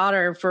had a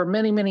daughter for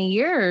many, many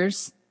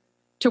years.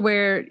 To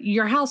where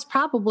your house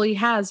probably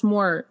has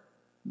more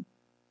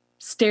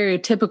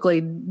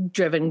stereotypically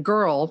driven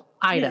girl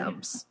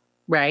items,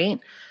 right?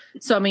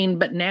 So, I mean,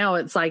 but now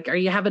it's like, are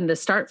you having to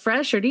start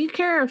fresh, or do you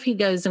care if he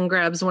goes and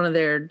grabs one of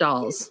their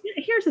dolls?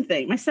 Here's the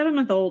thing. My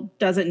 7-month-old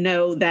doesn't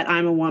know that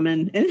I'm a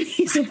woman and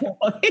he's a boy.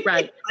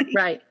 Right, Like,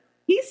 right.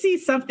 he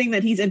sees something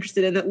that he's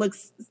interested in that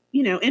looks,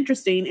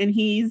 interesting, and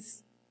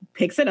he's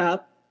picks it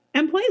up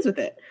and plays with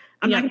it.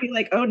 I'm not gonna be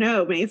like, oh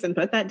no, Mason,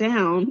 put that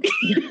down.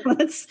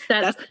 that's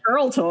a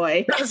girl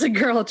toy. That's a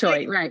girl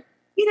toy, right.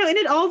 And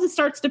it all just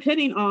starts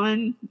depending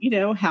on,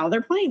 how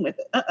they're playing with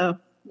it. Uh-oh.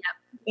 Yeah.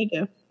 They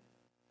do.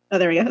 Oh,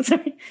 there we go.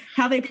 Sorry.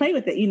 How they play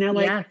with it,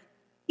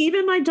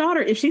 even my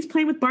daughter, if she's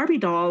playing with Barbie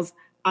dolls,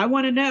 I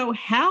want to know,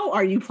 how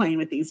are you playing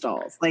with these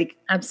dolls? Like,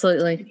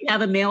 absolutely. if you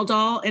have a male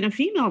doll and a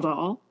female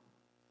doll,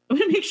 I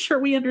want to make sure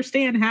we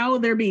understand how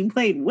they're being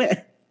played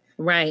with.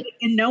 Right.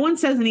 And no one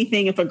says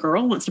anything if a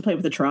girl wants to play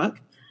with a truck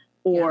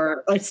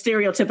or a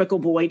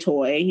stereotypical boy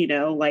toy,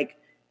 like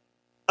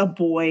a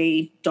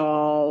boy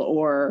doll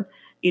or,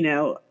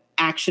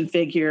 action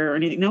figure or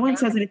anything. No one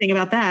says anything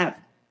about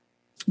that.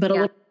 But a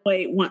little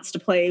boy wants to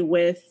play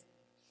with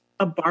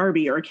a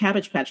Barbie or a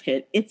Cabbage Patch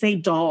Kid. It's a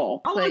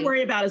doll. All I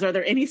worry about is, are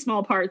there any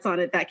small parts on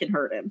it that can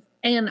hurt him?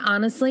 And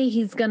honestly,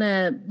 he's going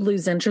to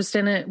lose interest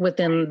in it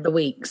within the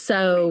week.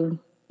 So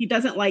he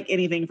doesn't like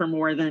anything for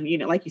more than,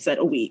 like you said,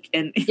 a week.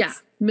 And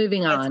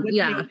moving on.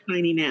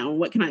 Tiny now.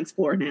 What can I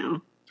explore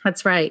now?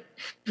 That's right.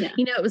 Yeah.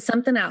 It was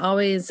something I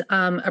always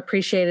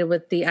appreciated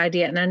with the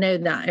idea. And I know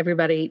not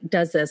everybody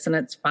does this, and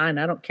it's fine.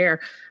 I don't care.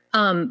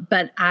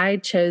 But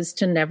I chose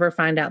to never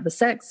find out the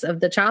sex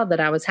of the child that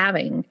I was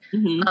having.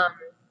 Mm-hmm.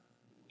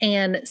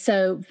 And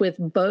so with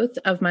both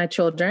of my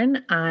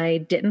children,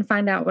 I didn't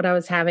find out what I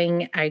was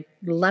having. I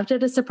left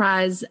it a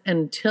surprise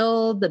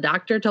until the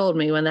doctor told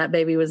me when that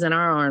baby was in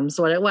our arms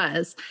what it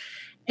was.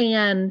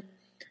 And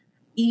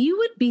you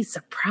would be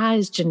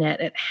surprised, Jeanette,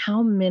 at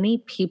how many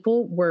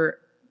people were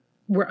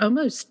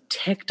almost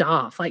ticked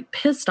off, like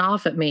pissed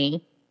off at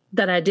me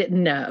that I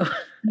didn't know.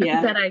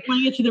 Yeah. that I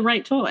want to get you the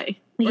right toy.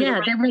 Yeah.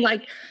 They were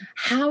like,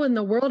 how in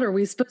the world are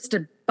we supposed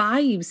to buy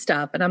you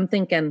stuff? And I'm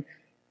thinking,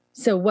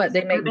 so what?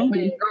 They make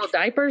girl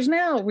diapers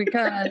now?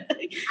 Because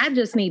I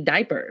just need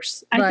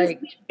diapers. I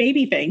just need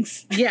baby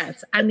things.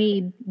 Yes. I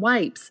need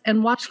wipes and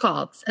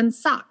washcloths and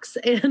socks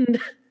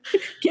and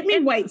get me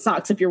white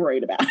socks if you're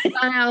worried about it.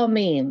 By all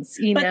means,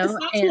 but the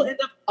socks will end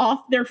up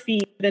off their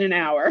feet within an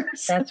hour.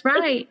 So. That's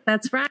right.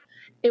 That's right.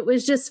 It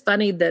was just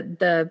funny that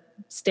the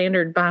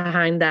standard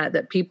behind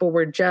that people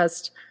were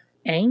just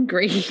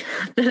angry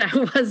that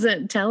I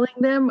wasn't telling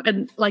them,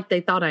 and like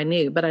they thought I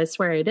knew, but I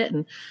swear I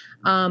didn't.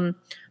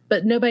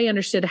 But nobody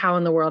understood how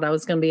in the world I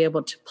was going to be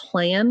able to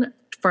plan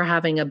for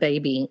having a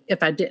baby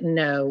if I didn't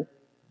know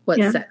what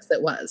sex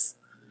it was.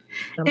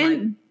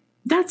 And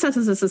that's us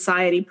as a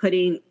society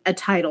putting a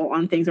title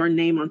on things or a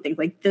name on things,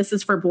 like this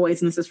is for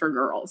boys and this is for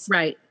girls.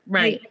 Right.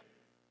 Right. Like,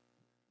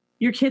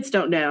 your kids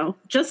don't know.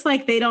 Just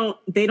like they don't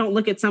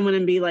look at someone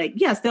and be like,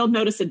 yes, they'll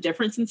notice a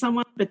difference in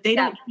someone, but they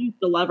don't choose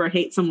to love or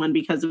hate someone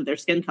because of their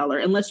skin color,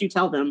 unless you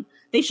tell them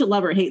they should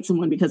love or hate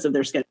someone because of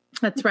their skin.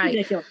 That's right.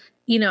 Ridiculous.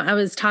 I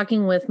was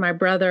talking with my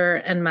brother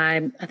and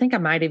I think I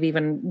might have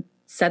even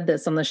said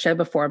this on the show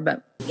before,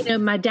 but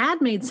my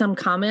dad made some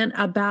comment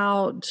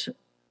about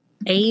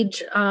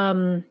age,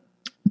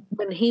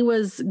 when he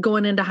was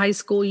going into high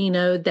school,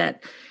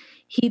 that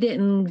he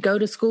didn't go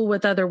to school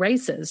with other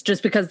races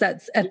just because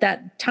that's at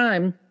that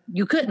time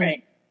you couldn't.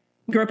 Right.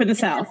 Grew up in the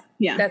South.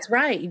 Yeah. That's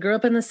right. You grew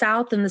up in the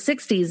South in the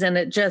 60s and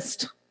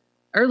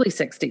early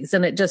 60s,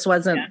 and it just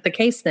wasn't the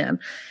case then.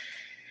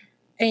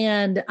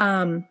 And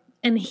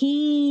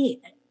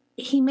he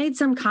made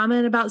some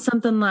comment about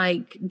something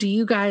like, do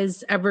you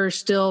guys ever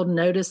still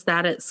notice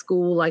that at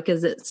school? Like,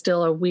 is it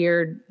still a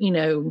weird,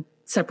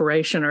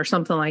 separation or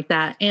something like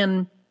that?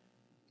 And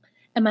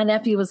my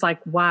nephew was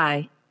like,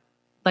 why?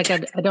 Like, I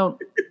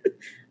don't,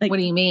 like, what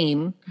do you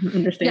mean? I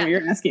understand what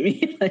you're asking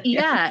me.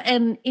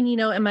 And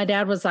my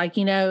dad was like,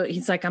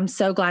 he's like, I'm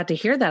so glad to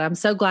hear that. I'm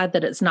so glad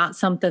that it's not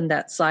something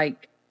that's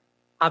like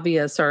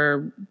obvious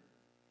or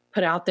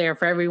put out there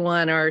for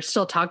everyone or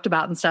still talked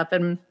about and stuff.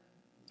 And,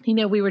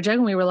 we were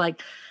joking. We were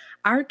like,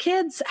 our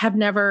kids have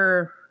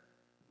never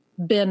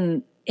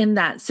been in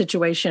that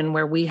situation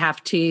where we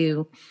have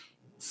to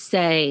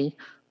say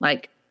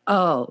like,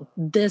 oh,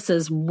 this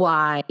is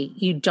why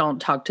you don't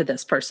talk to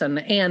this person.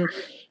 And,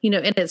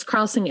 and it's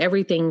crossing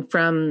everything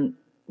from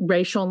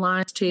racial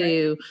lines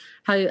to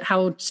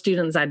how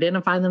students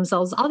identify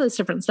themselves, all this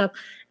different stuff.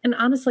 And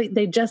honestly,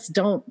 they just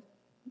don't,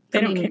 they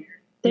don't care.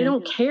 They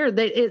don't care.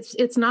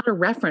 It's not a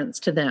reference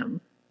to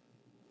them,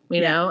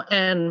 know,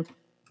 and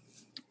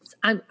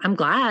I'm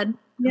glad.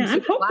 Yeah.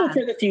 I'm hopeful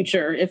for the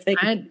future. If they,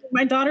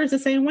 my daughter's the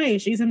same way.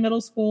 She's in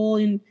middle school.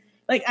 And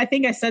like, I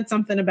think I said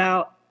something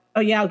about, oh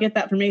yeah, I'll get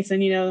that for Mason.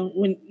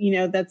 When,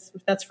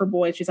 that's for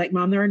boys. She's like,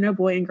 Mom, there are no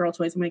boy and girl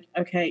toys. I'm like,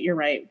 okay, you're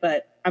right.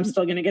 But I'm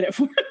still going to get it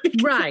for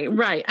him.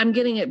 Right. I'm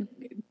getting it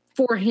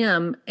for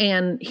him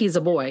and he's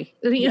a boy.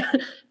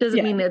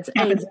 Doesn't mean it's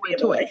a boy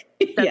toy.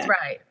 That's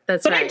right.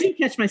 But I do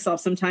catch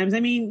myself sometimes.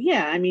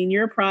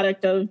 You're a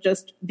product of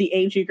just the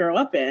age you grow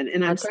up in.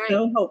 And I'm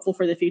so hopeful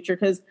for the future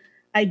because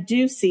I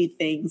do see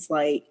things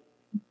like,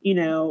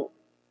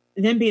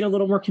 them being a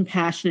little more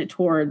compassionate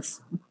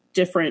towards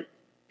different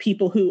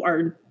people who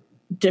are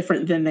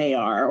different than they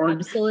are, or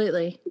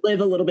absolutely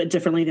live a little bit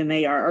differently than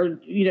they are, or,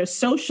 you know,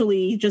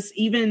 socially, just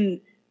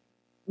even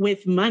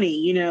with money,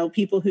 you know,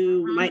 people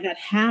who might not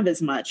have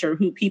as much, or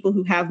people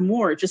who have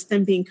more, just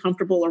them being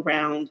comfortable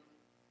around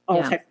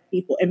all types of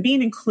people and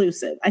being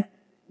inclusive.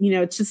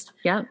 It's just,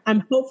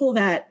 I'm hopeful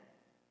that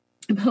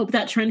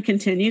trend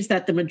continues,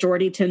 that the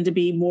majority tend to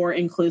be more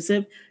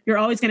inclusive. You're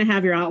always going to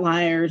have your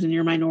outliers and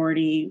your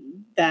minority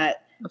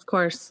that, of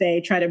course,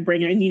 they try to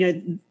bring in, you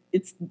know,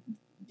 it's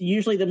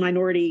usually the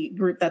minority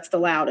group that's the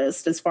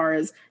loudest, as far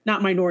as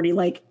not minority,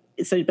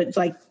 but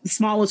like the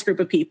smallest group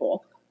of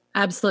people.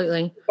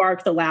 Absolutely.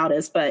 Bark the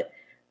loudest. But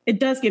it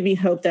does give me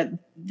hope that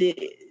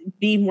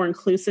being more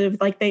inclusive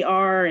like they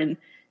are, and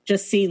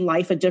just seeing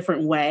life a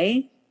different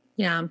way.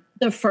 Yeah.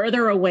 The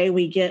further away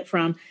we get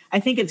from, I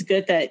think it's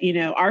good that, you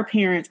know, our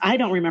parents, I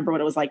don't remember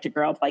what it was like to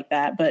grow up like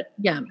that, but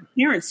my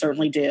parents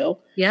certainly do.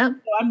 Yeah.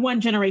 So I'm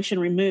one generation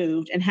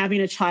removed, and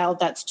having a child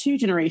that's 2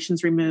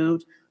 generations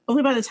removed,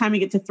 only by the time we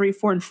get to 3,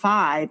 4, and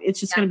 5, it's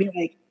just going to be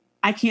like,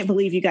 I can't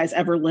believe you guys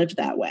ever lived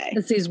that way.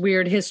 It's these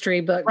weird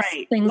history books,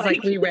 right? Things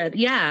like we read.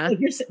 Yeah.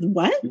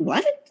 Like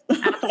what?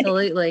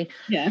 Absolutely.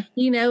 Yeah.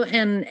 You know,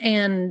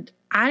 and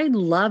I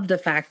love the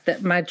fact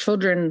that my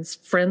children's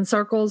friend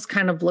circles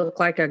kind of look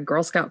like a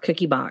Girl Scout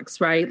cookie box,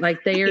 right?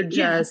 Like they are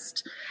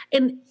just,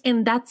 and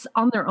that's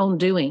on their own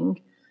doing.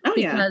 Oh,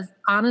 because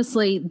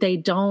honestly, they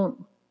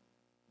don't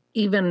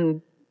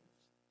even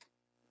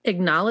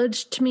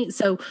acknowledge to me.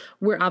 So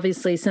we're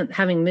obviously, since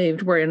having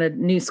moved, we're in a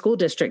new school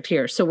district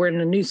here. So we're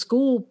in a new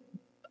school,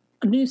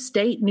 a new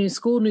state, new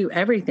school, new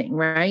everything,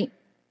 right?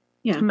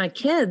 Yeah. And my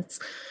kids,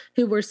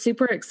 who were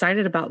super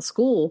excited about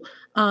school,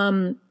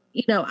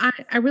 you know,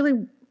 I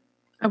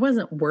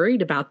wasn't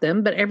worried about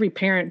them, but every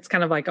parent's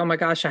kind of like, oh my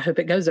gosh, I hope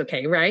it goes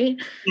okay, right?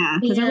 Yeah,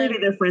 because they're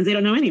leaving their friends. They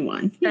don't know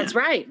anyone. That's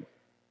right.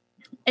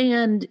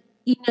 And,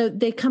 you know,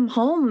 they come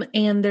home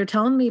and they're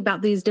telling me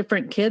about these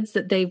different kids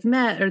that they've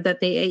met, or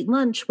that they ate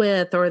lunch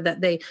with, or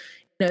that they,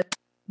 you know,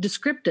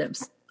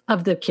 descriptives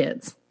of the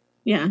kids.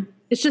 Yeah.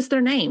 It's just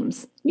their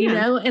names, you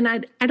know, and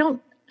I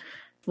don't,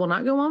 will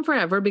not go on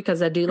forever,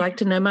 because I do like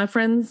to know my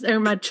friends, or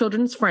my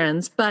children's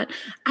friends, but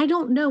I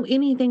don't know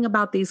anything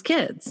about these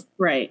kids.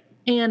 Right.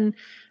 And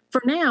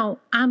for now,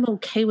 I'm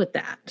okay with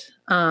that.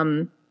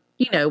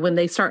 You know, when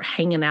they start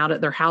hanging out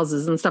at their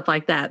houses and stuff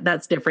like that,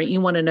 that's different.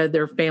 You want to know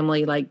their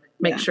family, like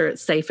make sure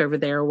it's safe over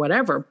there or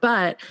whatever.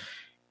 But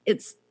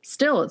it's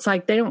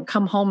like they don't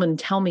come home and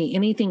tell me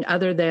anything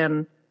other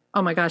than,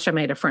 oh my gosh, I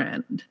made a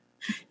friend.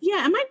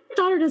 Yeah, and my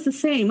daughter does the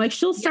same. Like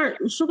she'll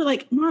be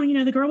like, Mom, you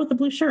know, the girl with the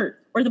blue shirt,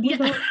 or the blue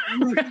belt.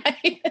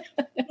 Like,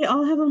 they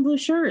all have on blue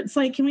shirts.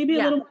 Like, can we be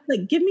a little,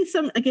 like, give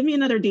me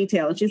another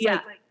detail? And she's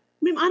like,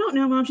 Mom, I don't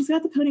know, Mom. She's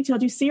got the ponytail.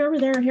 Do you see her over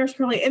there? Her hair's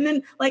curly. And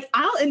then, like,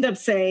 I'll end up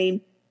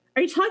saying,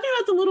 are you talking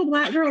about the little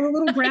black girl, the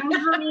little brown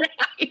girl?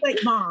 Like,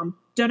 Mom,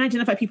 don't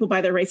identify people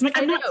by their race. I'm like,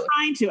 I'm not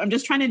trying to. I'm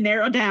just trying to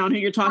narrow down who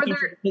you're talking to,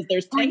 because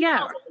there's 10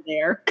 girls over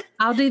there.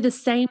 I'll do the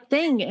same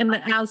thing. And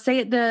I'll say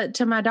it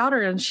to my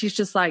daughter, and she's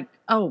just like,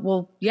 oh,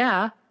 well,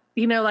 yeah.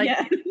 You know, like,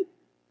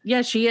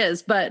 yeah, she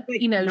is. But,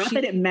 like, you know, not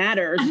that it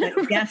matters.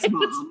 But yes,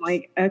 Mom.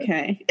 Like,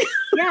 okay.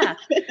 Yeah.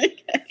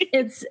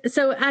 It's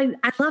so I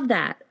love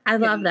that. I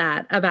love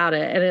that about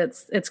it. And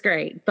it's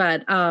great.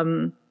 But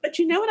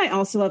you know what I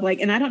also love, like,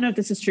 and I don't know if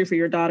this is true for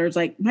your daughters,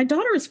 like my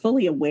daughter is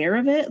fully aware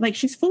of it. Like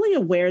she's fully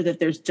aware that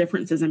there's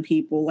differences in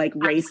people, like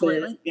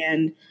races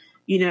and,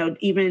 you know,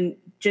 even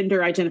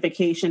gender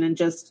identification and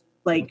just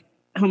like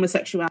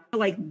homosexuality.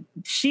 Like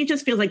she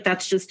just feels like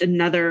that's just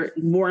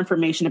more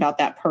information about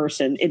that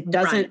person. It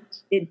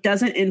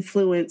doesn't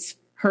influence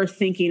her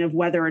thinking of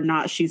whether or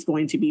not she's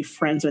going to be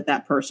friends with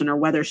that person, or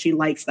whether she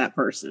likes that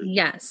person.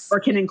 Yes. Or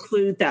can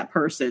include that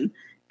person.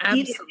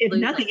 Absolutely. If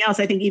nothing else,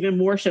 I think even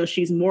more so,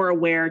 she's more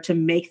aware to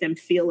make them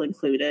feel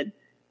included.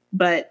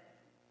 But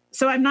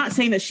so I'm not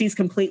saying that she's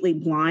completely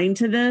blind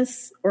to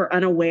this or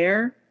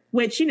unaware,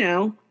 which, you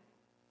know,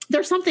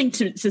 there's something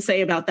to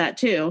say about that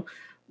too.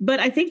 But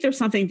I think there's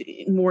something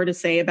more to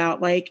say about,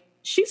 like,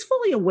 she's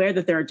fully aware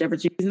that there are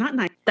differences. She's not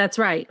nice. That's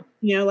right.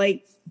 You know,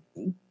 like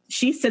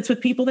she sits with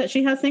people that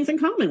she has things in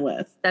common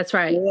with. That's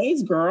right.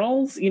 Boys,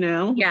 girls, you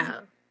know. Yeah.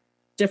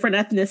 Different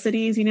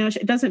ethnicities, you know,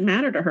 it doesn't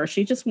matter to her.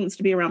 She just wants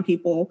to be around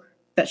people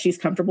that she's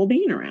comfortable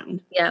being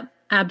around. Yeah,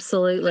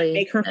 absolutely.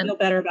 Make her feel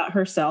better about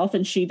herself,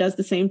 and she does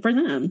the same for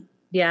them.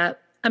 Yeah.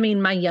 I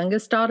mean, my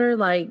youngest daughter,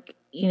 like,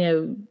 you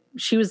know,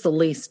 she was the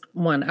least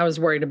one I was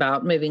worried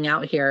about moving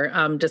out here,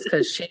 just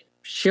because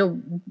she'll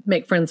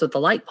make friends with the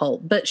light pole.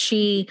 But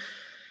she,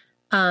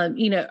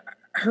 you know,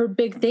 her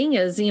big thing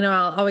is, you know,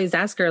 I'll always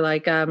ask her,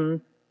 like,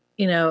 you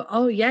know,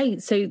 oh, yeah,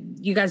 so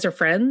you guys are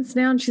friends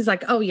now? And she's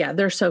like, oh, yeah,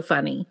 they're so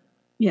funny.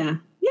 Yeah.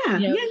 Yeah.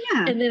 You know?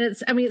 Yeah. And then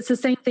it's the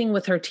same thing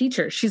with her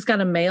teacher. She's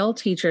got a male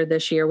teacher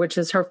this year, which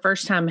is her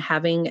first time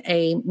having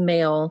a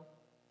male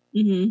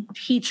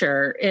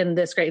teacher in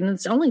this grade. And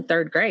it's only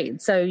 3rd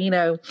grade. So, you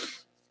know,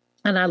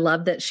 And I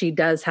love that she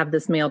does have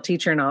this male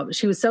teacher and all.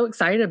 She was so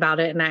excited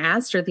about it. And I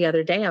asked her the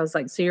other day, I was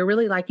like, so you're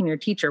really liking your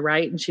teacher,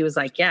 right? And she was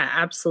like, yeah,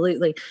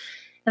 absolutely.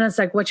 And I was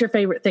like, what's your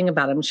favorite thing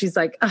about him? She's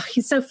like, oh,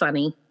 he's so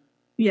funny.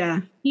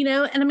 Yeah. You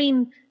know, and I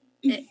mean,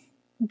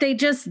 they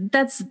just,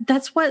 that's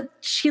what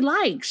she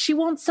likes. She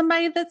wants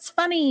somebody that's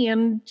funny,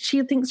 and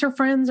she thinks her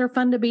friends are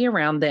fun to be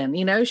around then.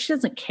 You know, she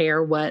doesn't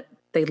care what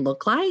they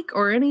look like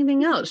or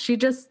anything else. They're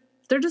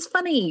just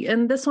funny.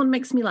 And this one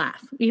makes me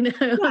laugh, you know?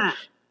 Yeah.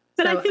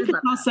 But So I think it's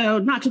also,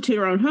 not to toot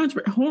our own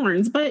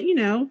horns, but, you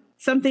know,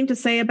 something to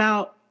say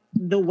about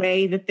the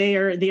way that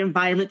the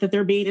environment that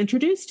they're being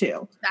introduced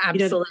to. Absolutely.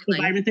 You know, the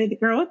environment they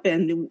grow up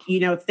in. You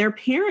know, if their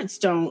parents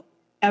don't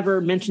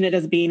ever mention it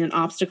as being an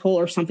obstacle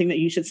or something that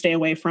you should stay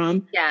away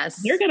from,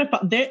 Yes.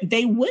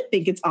 they would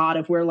think it's odd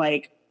if we're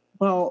like,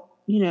 well,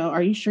 you know,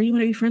 are you sure you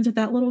want to be friends with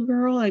that little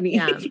girl? I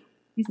mean,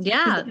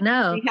 Yeah.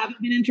 No. we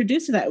haven't been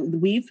introduced to that.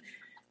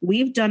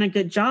 We've done a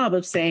good job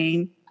of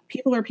saying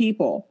people are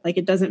people. Like,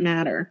 it doesn't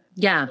matter.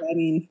 Yeah. I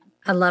mean,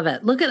 I love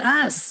it. Look at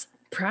us.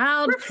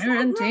 Proud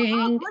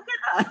parenting. Look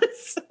at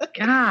us.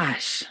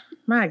 Gosh,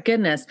 my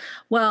goodness.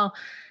 Well,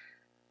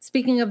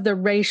 speaking of the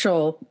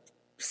racial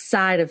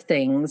side of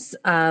things,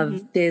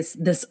 of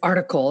this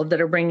article that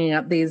are bringing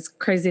up these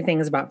crazy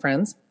things about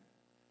Friends.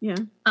 Yeah.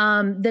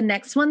 The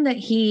next one that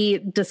he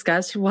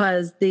discussed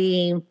was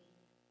the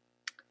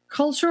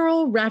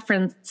cultural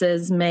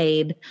references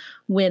made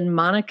when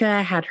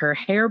Monica had her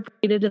hair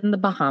braided in the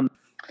Bahamas.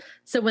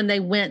 So when they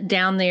went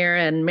down there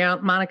and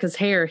Monica's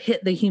hair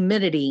hit the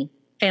humidity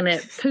and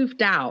it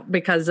poofed out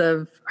because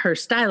of her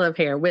style of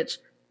hair, which,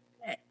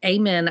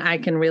 amen, I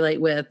can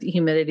relate with.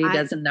 Humidity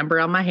does a number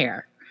on my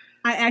hair.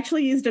 I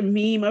actually used a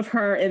meme of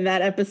her in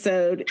that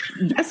episode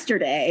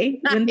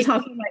yesterday when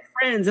talking to my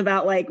friends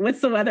about, like,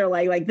 what's the weather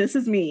like? Like, this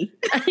is me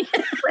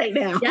right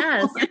now.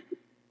 Yes.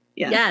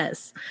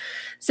 Yes.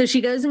 So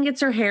she goes and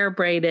gets her hair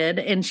braided,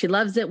 and she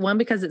loves it. One,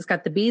 because it's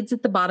got the beads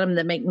at the bottom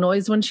that make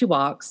noise when she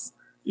walks.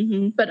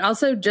 Mm-hmm. But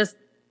also just,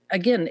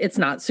 again, it's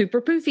not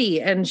super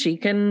poofy, and she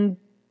can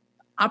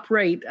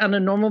operate on a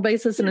normal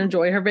basis and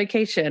enjoy her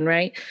vacation,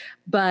 right?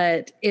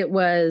 But it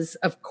was,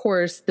 of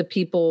course, the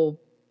people,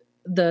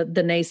 the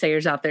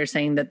naysayers out there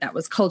saying that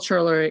was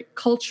culturally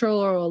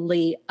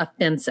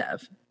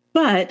offensive.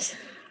 But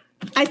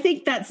I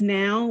think that's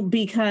now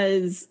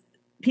because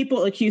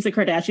people accuse the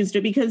Kardashians of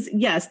it, because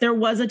yes, there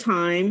was a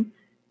time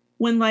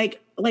when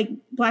like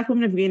Black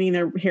women have been getting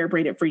their hair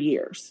braided for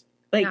years,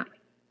 like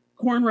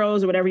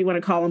cornrows or whatever you want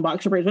to call them,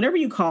 boxer braids, whatever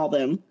you call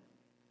them.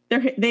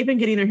 They've been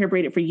getting their hair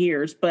braided for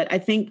years. But I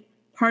think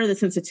part of the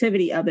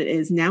sensitivity of it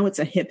is now it's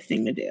a hip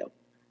thing to do.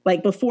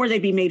 Like, before, they'd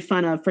be made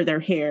fun of for their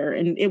hair,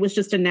 and it was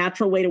just a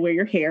natural way to wear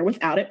your hair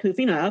without it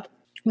poofing up,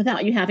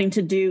 without you having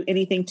to do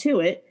anything to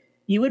it.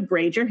 You would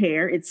braid your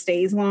hair. It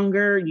stays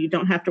longer. You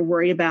don't have to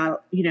worry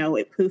about, you know,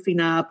 it poofing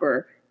up,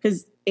 or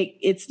because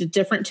it's a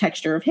different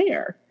texture of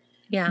hair.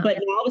 Yeah. But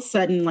all of a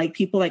sudden, like,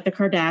 people like the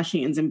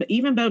Kardashians and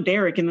even Bo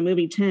Derek in the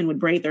movie 10 would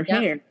braid their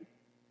hair.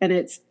 And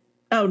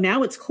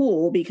now it's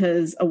cool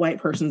because a white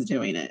person's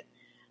doing it.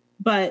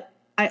 But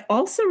I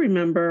also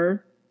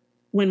remember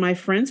when my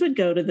friends would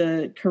go to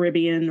the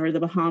Caribbean or the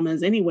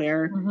Bahamas,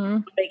 anywhere,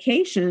 on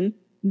vacation,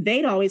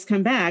 they'd always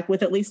come back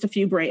with at least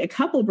a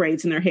couple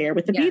braids in their hair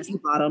with the beads at the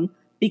bottom,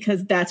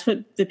 because that's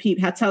what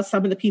that's how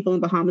some of the people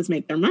in Bahamas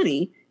make their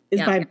money,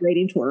 is by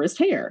braiding tourist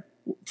hair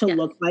to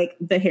look like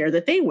the hair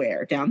that they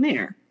wear down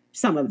there.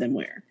 Some of them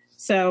wear.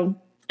 So,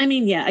 I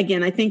mean,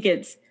 again, I think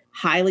it's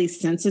highly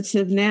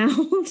sensitive now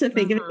to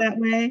think of it that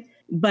way,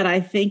 but I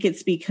think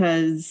it's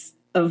because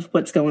of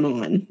what's going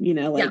on, you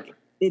know, like,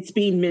 it's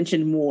being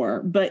mentioned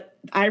more. But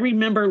I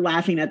remember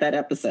laughing at that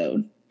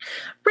episode.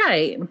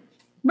 Right.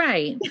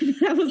 I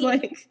was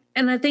like,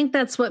 and I think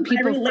that's what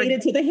people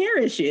related to the hair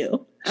issue.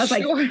 I was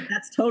like,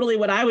 that's totally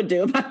what I would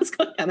do if I was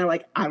going down there.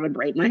 Like, I would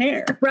braid my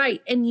hair.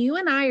 Right. And you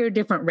and I are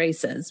different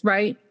races,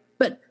 right?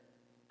 But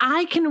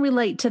I can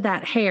relate to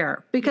that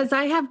hair because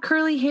I have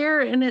curly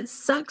hair and it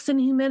sucks in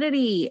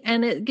humidity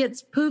and it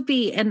gets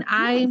poofy. And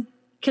I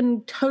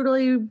can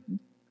totally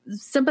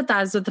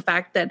sympathize with the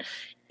fact that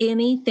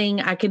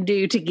anything I can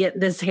do to get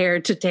this hair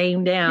to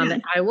tame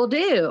down, I will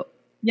do.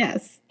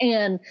 Yes.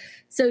 And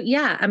so,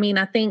 I mean,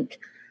 I think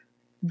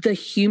the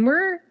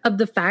humor of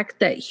the fact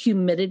that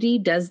humidity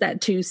does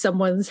that to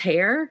someone's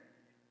hair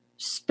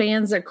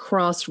spans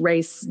across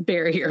race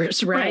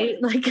barriers, right?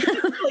 Like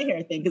the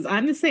hair thing, because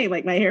I'm the same.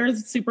 Like, my hair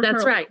is super curly.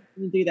 That's right.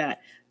 You do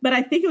that. But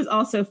I think it was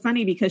also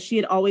funny because she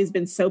had always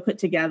been so put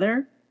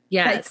together.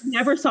 Yes. That I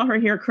never saw her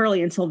hair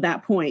curly until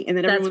that point. And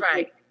then everyone was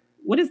like,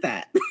 what is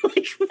that?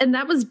 And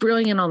that was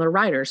brilliant on the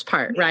writer's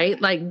part, right?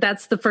 Like,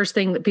 that's the first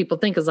thing that people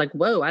think is like,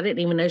 whoa, I didn't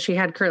even know she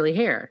had curly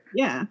hair.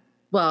 Yeah.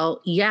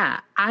 Well,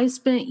 I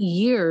spent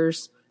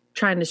years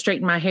trying to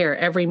straighten my hair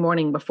every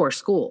morning before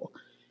school.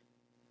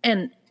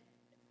 And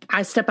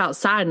I step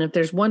outside, and if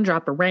there's one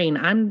drop of rain,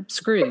 I'm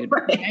screwed.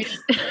 Right?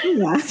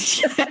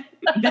 Yes.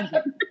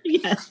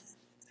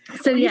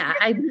 So, you're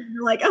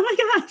like, oh my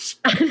gosh.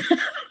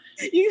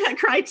 You got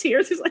cry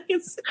tears. It's like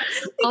it's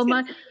all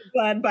my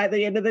blood by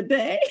the end of the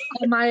day.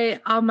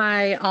 all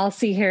my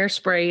Aussie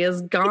hairspray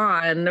is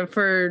gone.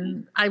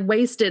 I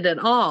wasted it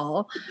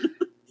all.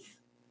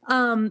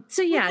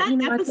 So yeah,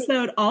 That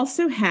episode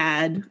also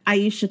had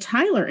Aisha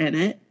Tyler in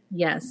it.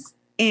 Yes.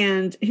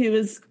 And who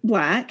is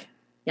Black.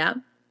 Yeah.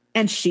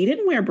 And she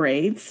didn't wear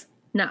braids.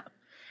 No.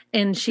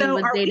 And she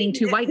was dating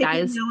two white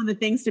guys. Knowing the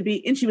things to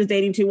be, and she was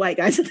dating two white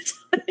guys at the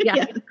time.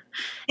 Yeah.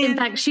 In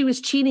fact, she was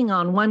cheating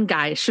on one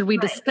guy. Should we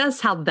discuss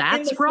how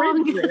that's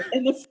wrong?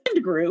 In the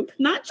friend group,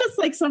 not just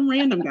like some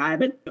random guy,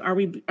 but are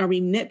we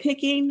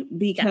nitpicking?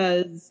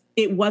 Because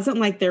it wasn't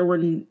like there were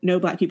no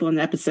Black people in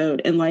the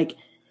episode. And like,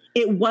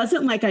 it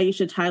wasn't like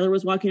Aisha Tyler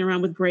was walking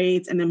around with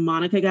braids and then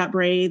Monica got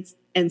braids.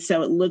 And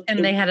so it looked.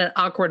 And they had an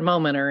awkward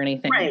moment or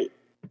anything. Right.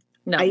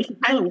 No. Aisha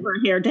Tyler wore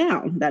her hair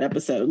down that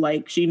episode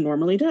like she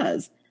normally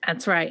does.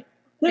 That's right.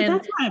 So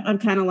that's why I'm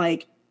kind of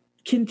like,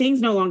 can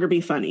things no longer be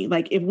funny?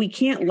 Like, if we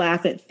can't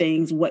laugh at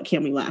things, what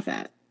can we laugh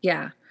at?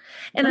 Yeah.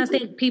 And I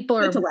think people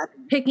are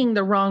picking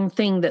the wrong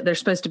thing that they're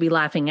supposed to be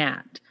laughing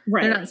at.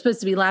 Right. They're not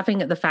supposed to be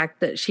laughing at the fact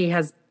that she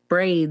has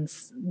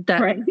braids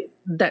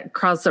that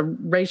cross a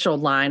racial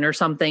line or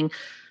something.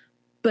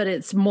 But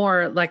it's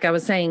more, like I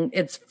was saying,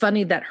 it's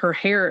funny that her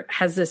hair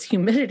has this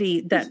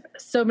humidity that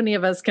so many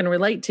of us can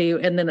relate to.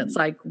 And then it's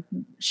like,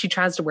 she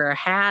tries to wear a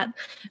hat.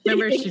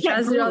 Remember, she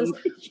tries to do all this.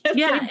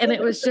 Yeah, and it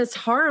was just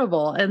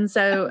horrible. And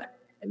so,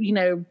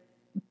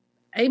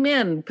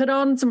 amen. Put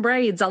on some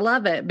braids. I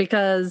love it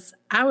because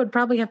I would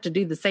probably have to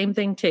do the same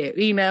thing too.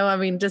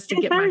 Just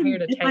to get my hair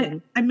to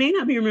tame. I may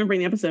not be remembering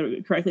the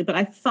episode correctly, but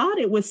I thought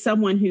it was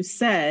someone who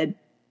said,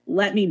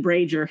 "Let me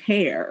braid your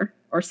hair."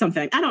 Or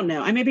something. I don't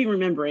know. I may be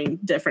remembering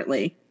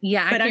differently.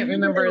 Yeah, I can't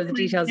remember the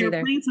details either. They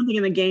were playing something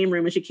in the game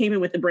room and she came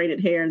in with the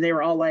braided hair and they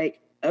were all like,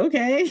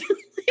 okay.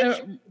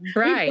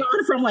 Right. We've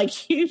gone from like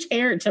huge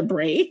hair to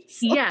braids.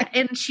 Yeah,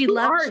 and she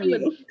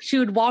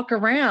would walk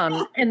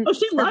around and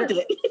she loved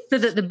it. So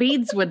that the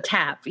beads would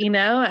tap,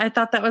 I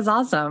thought that was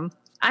awesome.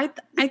 I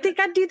think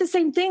I'd do the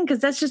same thing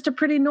because that's just a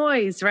pretty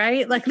noise,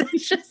 right? Like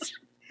that's just...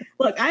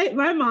 Look,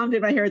 my mom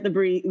did my hair with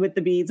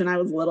the beads when I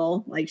was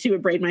little. Like she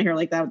would braid my hair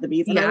like that with the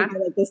beads. And I would go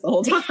like this the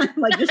whole time.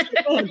 Like just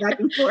going back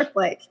and forth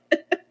like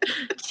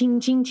ching,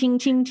 ching, ching,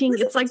 ching, ching.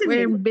 It's like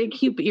wearing big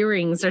hoop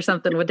earrings or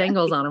something with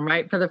dangles on them,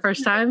 right? For the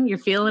first time, you're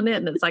feeling it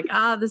and it's like,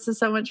 this is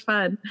so much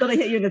fun. So they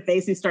hit you in the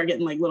face, you start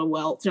getting like little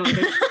welts. You're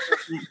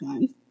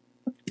like,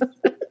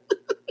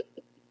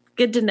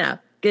 Good to know.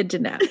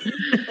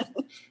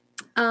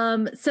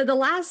 So the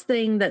last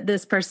thing that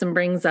this person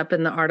brings up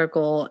in the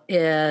article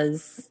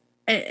is,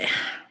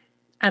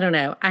 I don't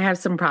know. I have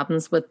some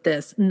problems with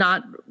this.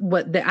 I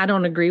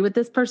don't agree with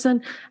this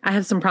person. I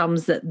have some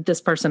problems that this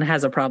person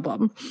has a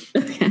problem.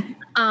 Okay.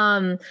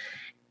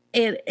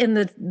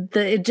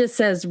 It just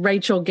says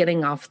Rachel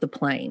getting off the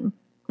plane.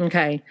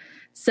 Okay.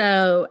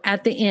 So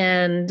at the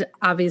end,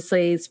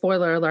 obviously,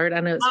 spoiler alert. I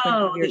know it's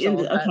 20 years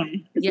old.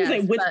 Okay.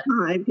 Yes, which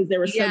time? Because there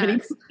were so many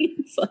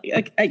planes.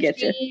 Like, I get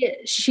you.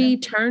 She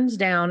turns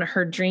down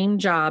her dream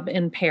job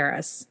in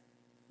Paris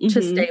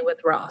to stay with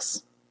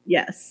Ross.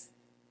 Yes.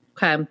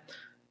 Okay.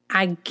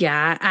 I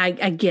get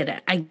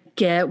it. I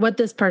get what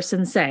this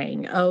person's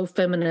saying. Oh,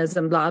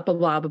 feminism, blah, blah,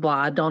 blah, blah,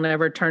 blah. Don't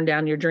ever turn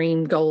down your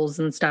dream goals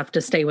and stuff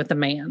to stay with a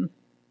man.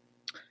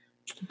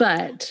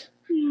 But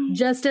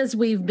just as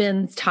we've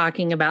been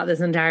talking about this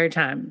entire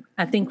time,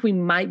 I think we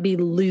might be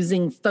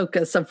losing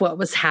focus of what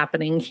was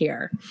happening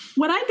here.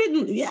 What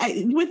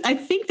I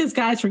think this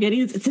guy's forgetting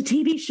is it's a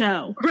TV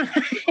show. Right.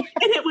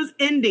 And it was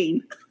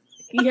ending.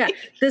 Yeah,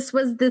 this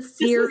was the series.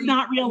 This was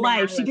not real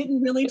life. She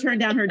didn't really turn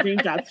down her dream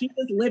job. She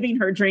was living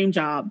her dream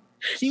job.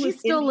 She's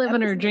still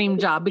living her dream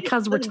job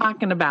because we're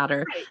talking about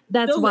her. Right.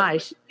 That's why.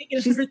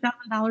 She's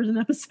 $100,000 an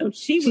episode.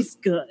 She was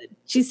good.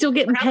 She's still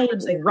getting paid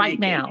right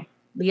now.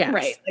 Yes.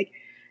 Right. Like,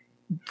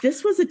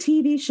 this was a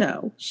TV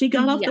show. She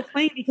got off the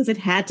plane because it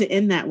had to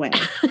end that way.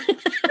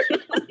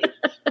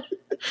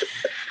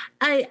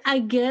 I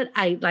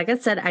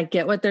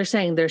get what they're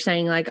saying. They're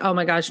saying like, oh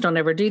my gosh, don't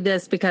ever do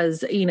this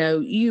because,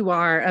 you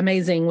are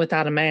amazing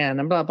without a man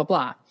and blah, blah,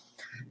 blah.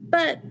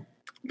 But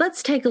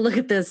let's take a look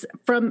at this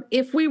from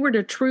if we were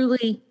to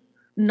truly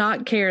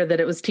not care that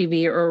it was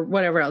TV or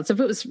whatever else, if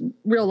it was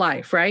real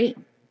life, right?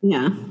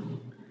 Yeah.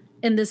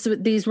 And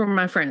these were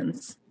my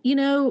friends,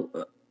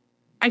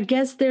 I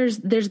guess there's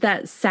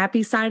that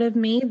sappy side of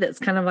me that's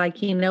kind of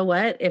like, you know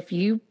what, if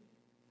you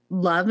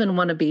love and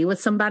want to be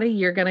with somebody,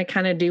 you're going to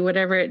kind of do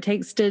whatever it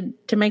takes to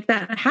make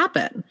that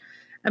happen.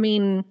 I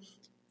mean,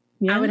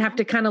 I would have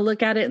to kind of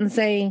look at it and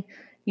say,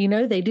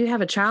 they do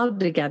have a child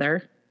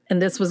together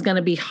and this was going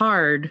to be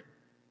hard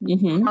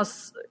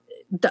across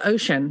the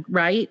ocean,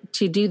 right?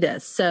 To do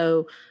this.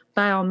 So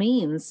by all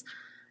means,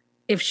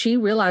 if she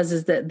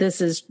realizes that this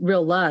is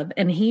real love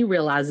and he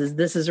realizes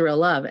this is real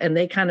love and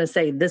they kind of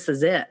say, this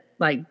is it,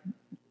 like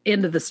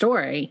end of the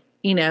story,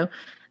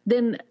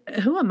 then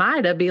who am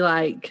I to be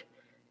like,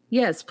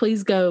 yes,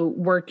 please go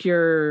work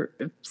your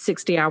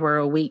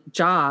 60-hour-a-week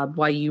job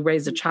while you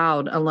raise a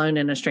child alone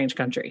in a strange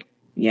country.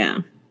 Yeah.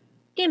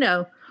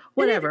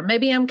 whatever.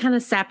 Maybe I'm kind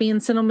of sappy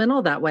and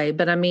sentimental that way,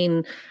 but I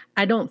mean,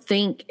 I don't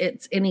think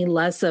it's any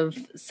less of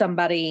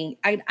somebody.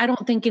 I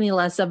don't think any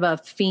less of a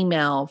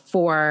female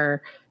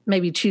for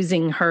maybe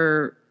choosing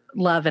her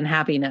love and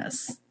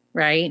happiness,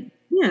 right?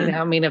 Yeah. You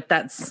know, I mean, if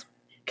that's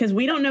because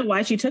we don't know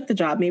why she took the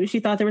job. Maybe she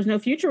thought there was no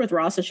future with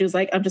Ross, so she was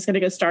like, "I'm just going to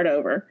go start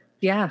over."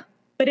 yeah,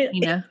 But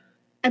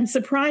I'm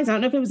surprised. I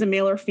don't know if it was a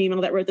male or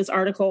female that wrote this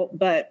article,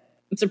 but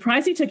I'm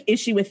surprised he took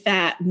issue with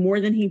that more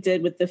than he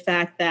did with the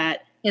fact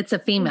that it's a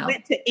female. he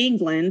went to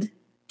England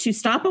to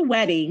stop a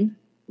wedding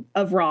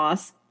of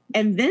Ross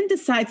and then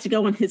decides to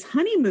go on his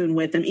honeymoon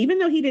with him, even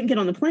though he didn't get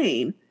on the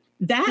plane.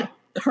 That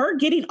her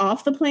getting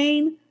off the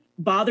plane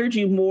bothered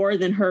you more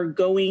than her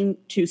going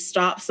to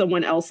stop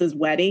someone else's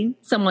wedding.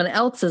 Someone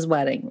else's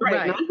wedding.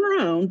 Right. Not her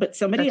own, but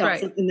somebody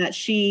That's else's. right.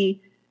 And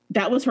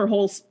that was her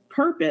whole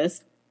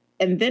purpose.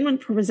 And then when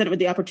presented with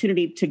the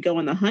opportunity to go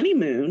on the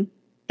honeymoon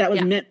that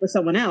was meant for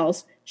someone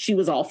else, she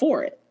was all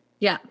for it.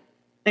 Yeah.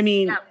 I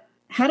mean,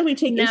 how do we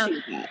take issue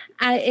with that?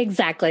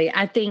 Exactly.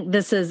 I think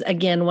this is,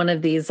 again, one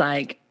of these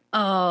like,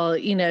 oh,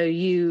 you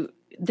know,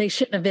 they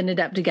shouldn't have ended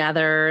up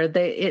together.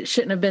 It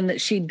shouldn't have been that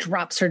she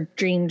drops her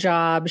dream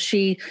job.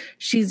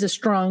 She's a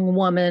strong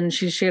woman.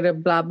 She should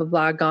have blah, blah,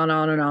 blah, gone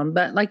on and on.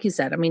 But like you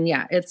said, I mean,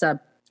 yeah, it's a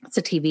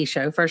TV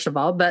show, first of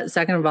all. But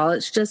second of all,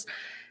 it's just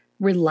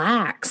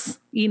relax,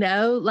 you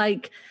know,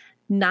 like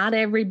not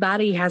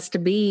everybody has to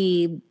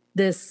be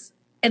this.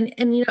 And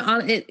you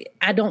know,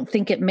 I don't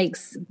think it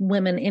makes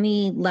women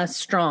any less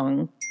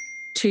strong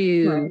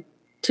to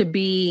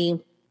be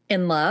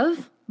in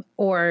love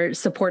or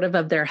supportive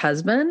of their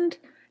husband.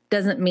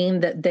 Doesn't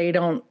mean that they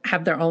don't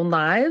have their own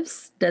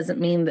lives.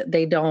 Doesn't mean that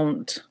they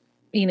don't,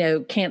 you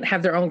know, can't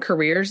have their own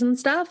careers and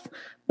stuff.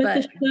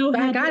 But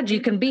by God, you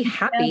can be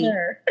happy.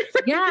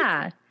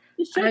 Yeah.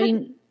 I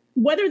mean,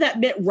 whether that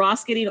meant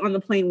Ross getting on the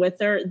plane with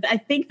her, I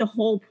think the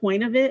whole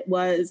point of it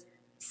was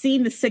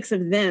seeing the six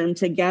of them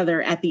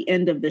together at the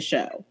end of the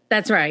show.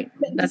 That's right.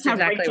 That's have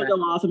exactly Rachel right.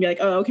 go off and be like,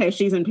 oh, okay,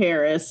 she's in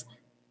Paris.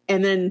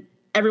 And then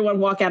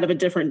everyone walk out of a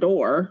different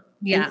door.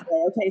 Yeah. And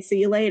say, okay, see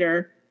you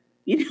later.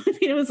 You know what I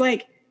mean? It was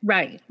like,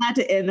 right. had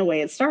to end the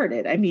way it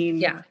started. I mean,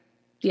 yeah.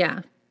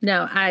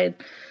 No, I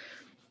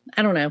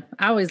don't know.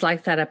 I always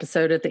liked that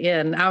episode at the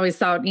end. I always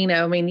thought, you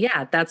know, I mean,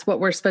 yeah, that's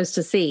what we're supposed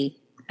to see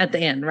at the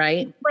end,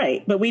 right?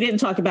 Right. But we didn't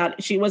talk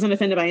about, she wasn't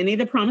offended by any of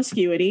the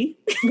promiscuity,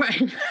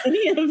 right?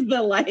 Any of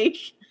the like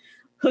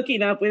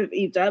hooking up with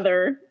each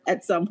other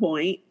at some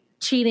point.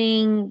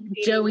 Cheating,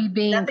 Joey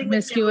being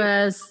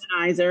promiscuous.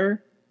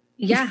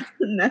 Yeah.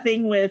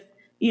 Nothing with,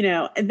 you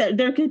know,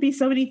 there could be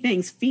so many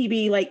things.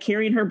 Phoebe, like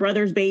carrying her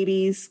brother's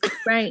babies.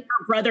 Right.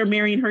 Her brother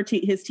marrying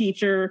his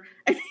teacher.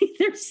 I mean,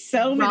 there's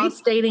so many.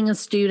 Ross dating a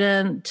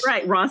student.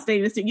 Right. Ross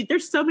dating a student.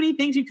 There's so many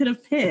things you could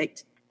have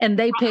picked. And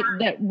they picked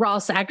that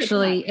Ross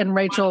actually and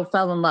Rachel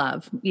fell in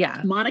love.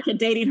 Yeah. Monica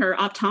dating her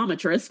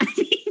optometrist. I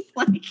mean,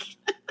 like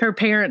her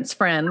parents'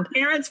 friend.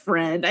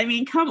 I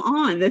mean, come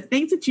on. The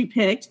things that you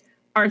picked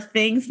are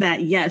things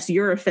that, yes,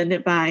 you're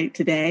offended by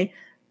today,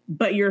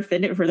 but you're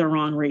offended for the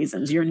wrong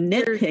reasons. You're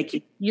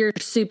nitpicking. You're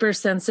super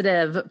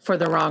sensitive for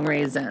the wrong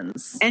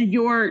reasons. And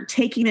you're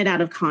taking it out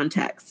of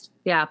context.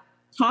 Yeah.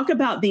 Talk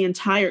about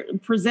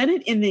present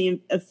it in the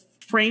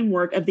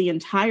framework of the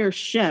entire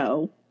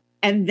show,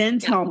 and then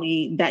tell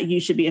me that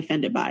you should be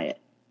offended by it.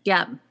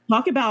 Yeah.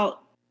 Talk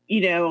about, you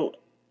know,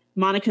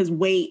 Monica's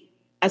weight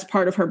as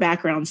part of her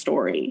background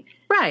story.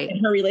 Right.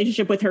 And her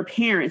relationship with her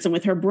parents and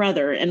with her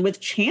brother and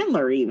with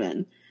Chandler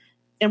even,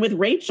 and with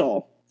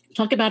Rachel.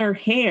 Talk about her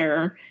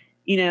hair,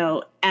 you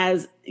know,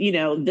 as, you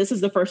know, this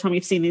is the first time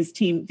we've seen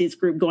this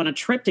group go on a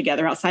trip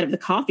together outside of the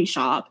coffee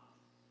shop.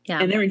 Yeah.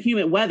 And they're in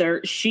humid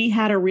weather. She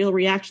had a real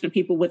reaction to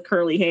people with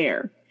curly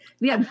hair.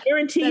 Yeah. I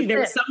guarantee there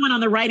was someone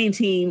on the writing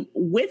team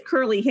with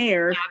curly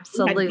hair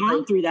Absolutely. who had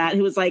gone through that,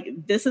 who was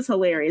like, this is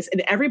hilarious. And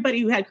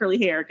everybody who had curly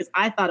hair, because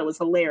I thought it was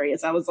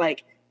hilarious, I was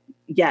like,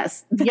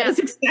 yes, that's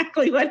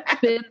exactly what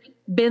happened.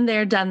 Been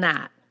there, done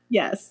that.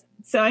 Yes.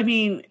 So, I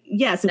mean,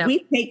 yes, if we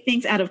take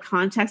things out of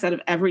context, out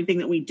of everything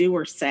that we do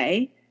or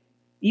say,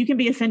 you can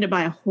be offended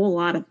by a whole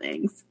lot of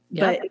things.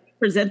 But if you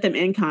present them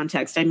in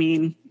context, I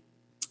mean,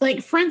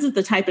 like Friends is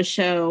the type of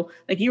show,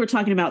 like you were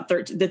talking about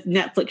the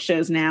Netflix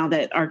shows now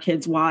that our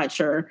kids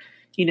watch or,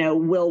 you know,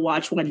 will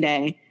watch one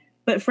day.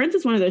 But Friends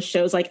is one of those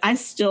shows, like I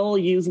still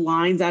use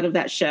lines out of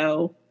that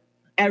show.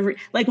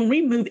 Like when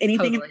we move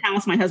anything in the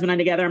house, my husband and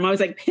I together, I'm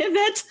always like,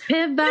 pivot.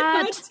 He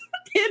knows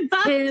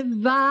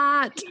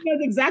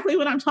exactly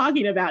what I'm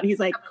talking about. He's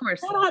like, of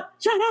course. Shut up.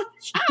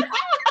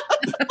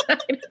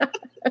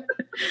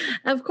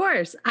 Of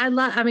course. I'm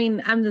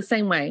the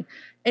same way.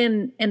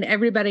 And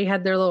everybody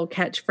had their little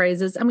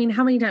catchphrases. I mean,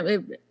 how many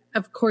times,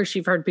 of course,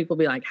 you've heard people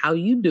be like, how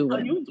you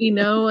doing? You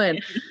know,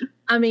 and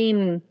I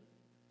mean,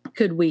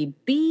 could we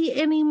be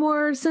any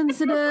more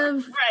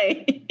sensitive?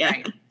 Right. Yeah.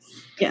 Right.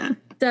 Yeah.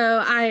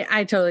 So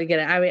I totally get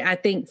it. I mean, I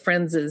think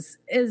Friends is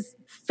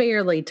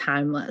fairly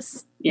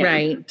timeless,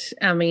 right?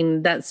 I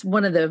mean, that's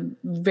one of the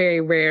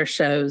very rare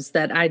shows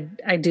that I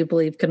do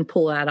believe can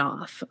pull that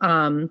off.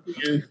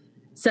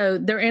 So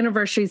their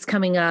anniversary is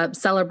coming up.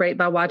 Celebrate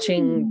by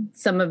watching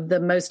some of the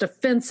most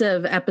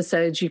offensive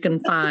episodes you can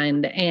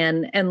find,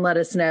 and let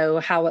us know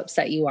how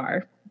upset you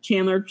are.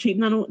 Chandler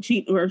cheating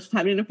or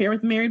having an affair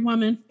with a married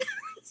woman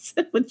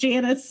with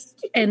Janice,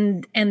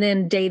 and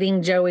then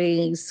dating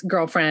Joey's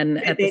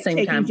girlfriend at the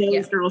same time.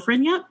 Joey's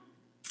girlfriend, yep.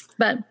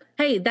 But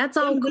hey, that's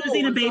all good.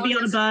 Losing a baby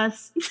on a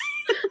bus.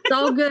 It's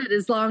all good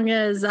as long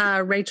as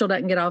Rachel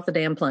doesn't get off the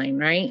damn plane,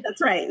 right?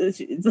 That's right.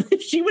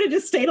 If she would have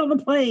just stayed on the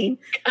plane,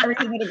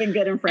 everything would have been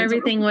good in Friends.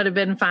 Everything would have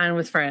been fine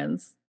with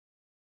Friends.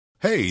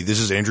 Hey, this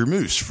is Andrew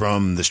Moose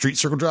from the Street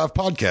Circle Drive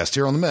podcast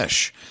here on The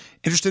Mesh.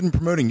 Interested in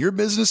promoting your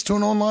business to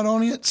an online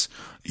audience?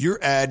 Your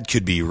ad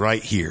could be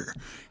right here.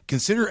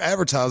 Consider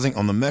advertising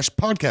on the Mesh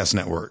Podcast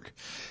Network.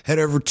 Head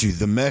over to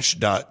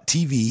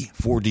themesh.tv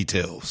for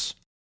details.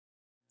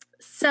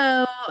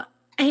 So,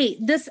 hey,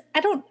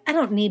 I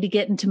don't need to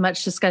get into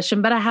much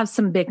discussion, but I have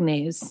some big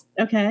news.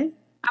 Okay.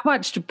 I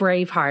watched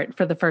Braveheart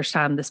for the first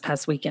time this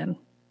past weekend.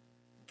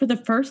 For the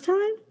first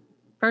time?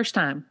 First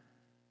time.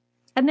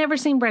 I'd never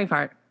seen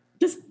Braveheart.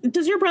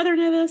 Does your brother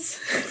know this?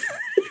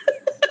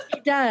 He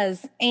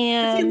does.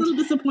 And is he a little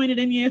disappointed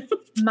in you?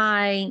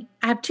 I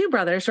have two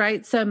brothers,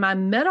 right? So my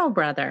middle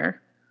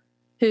brother,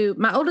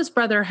 my oldest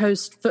brother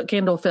hosts Foot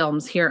Candle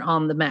Films here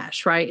on The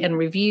Mesh, right? And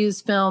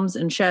reviews films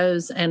and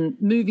shows and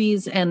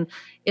movies and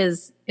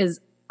is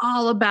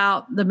all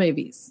about the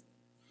movies.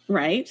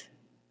 Right.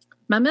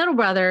 My middle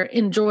brother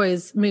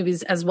enjoys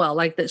movies as well.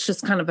 Like that's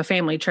just kind of a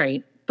family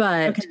trait.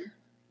 But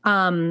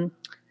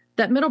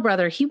that middle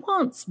brother, he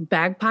wants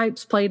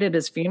bagpipes played at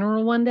his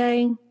funeral one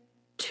day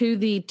to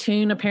the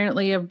tune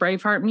apparently of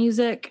Braveheart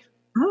music.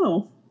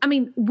 Oh. I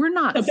mean, we're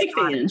not a big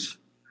Scottish.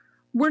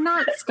 We're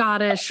not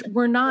Scottish.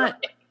 We're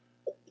not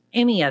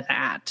any of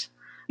that.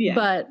 Yeah.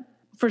 But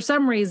for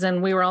some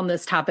reason, we were on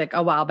this topic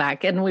a while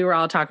back and we were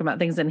all talking about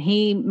things. And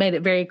he made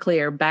it very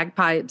clear,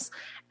 bagpipes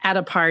at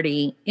a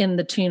party in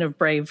the tune of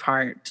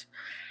Braveheart.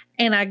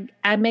 And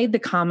I made the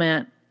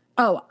comment,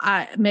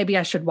 maybe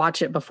I should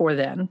watch it before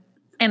then.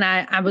 And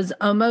I was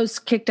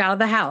almost kicked out of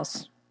the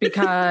house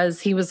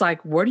because he was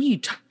like, what are you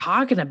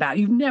talking about?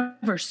 You've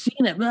never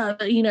seen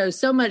it.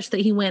 So much that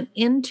he went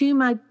into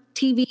my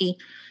TV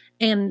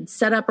and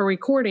set up a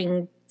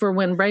recording for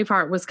when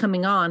Braveheart was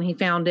coming on. He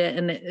found it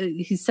and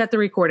he set the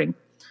recording.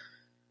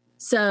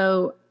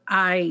 So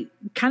I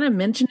kind of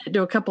mentioned it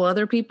to a couple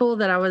other people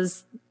that I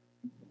was,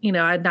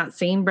 I'd not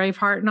seen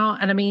Braveheart and all.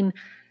 And I mean,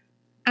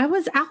 I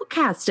was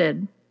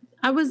outcasted.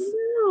 I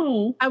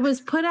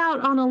was put out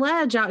on a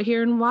ledge out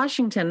here in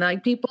Washington.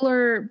 Like people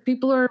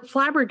are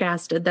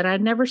flabbergasted that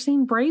I'd never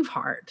seen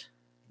Braveheart.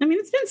 I mean,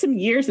 it's been some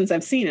years since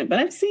I've seen it, but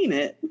I've seen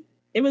it.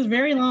 It was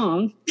very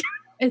long.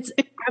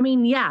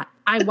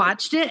 I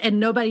watched it and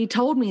nobody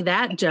told me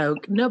that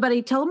joke.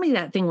 Nobody told me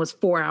that thing was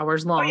 4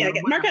 hours long. Oh, yeah,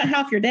 mark out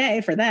half your day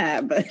for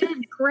that. But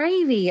good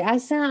gravy. I'm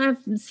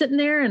sitting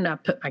there and I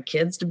put my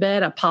kids to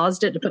bed. I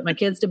paused it to put my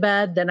kids to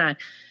bed. Then I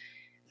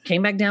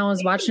came back down,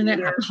 was watching it.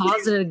 I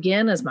paused it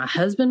again as my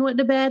husband went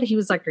to bed. He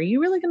was like, are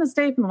you really going to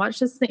stay up and watch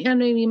this thing? I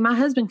mean, my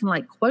husband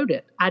can quote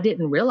it. I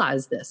didn't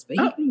realize this, but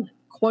he can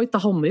quote the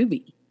whole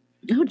movie.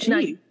 Oh,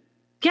 gee.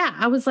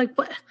 I was like,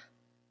 what?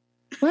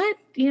 I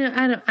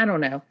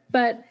don't know.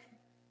 But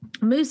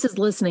Moose is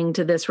listening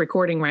to this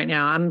recording right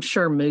now. I'm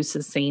sure Moose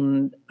has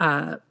seen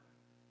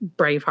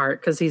Braveheart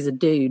because he's a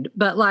dude.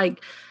 But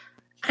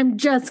I'm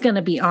just going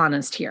to be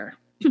honest here.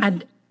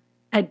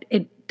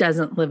 It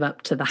doesn't live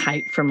up to the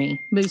hype for me.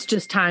 Moose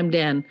just chimed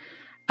in.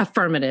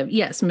 Affirmative.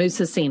 Yes, Moose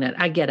has seen it.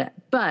 I get it.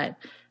 But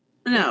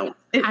no,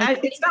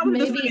 it's not one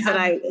of those movies that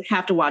I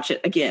have to watch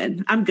it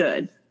again. I'm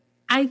good.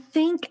 I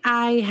think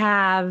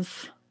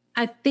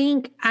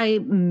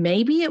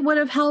maybe it would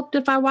have helped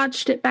if I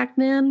watched it back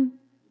then.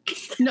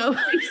 No,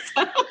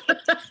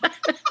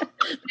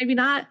 maybe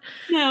not.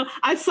 No,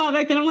 I saw it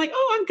back then. I'm like,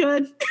 I'm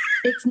good.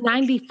 It's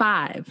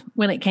 95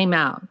 when it came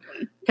out.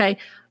 Okay.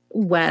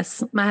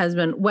 Wes, my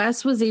husband,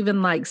 was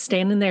even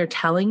standing there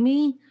telling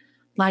me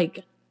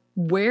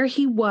where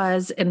he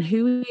was and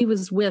who he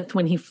was with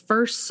when he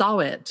first saw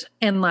it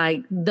and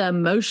the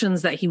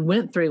emotions that he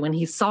went through when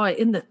he saw it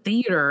in the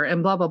theater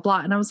and blah, blah, blah.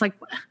 And I was like,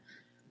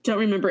 don't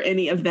remember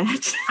any of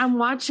that. I'm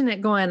watching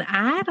it going,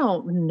 I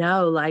don't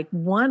know.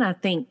 One, I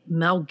think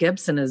Mel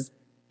Gibson is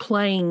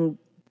playing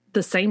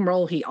the same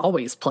role he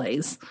always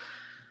plays.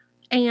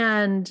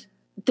 And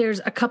there's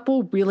a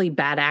couple really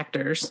bad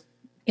actors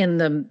in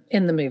the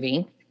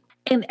movie.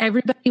 And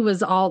everybody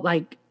was all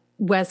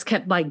Wes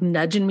kept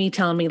nudging me,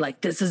 telling me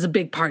this is a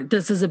big part.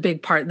 This is a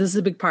big part. This is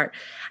a big part.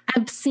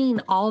 I've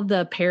seen all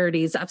the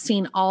parodies. I've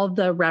seen all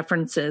the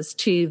references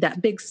to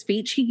that big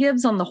speech he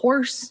gives on the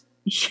horse.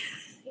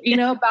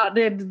 About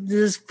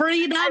this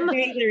freedom. I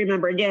vaguely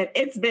remember. Again,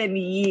 it's been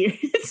years.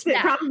 It's been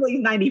probably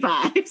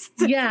 95.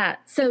 Yeah.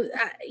 So,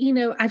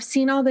 I've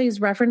seen all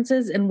these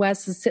references and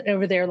Wes is sitting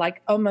over there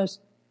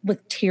almost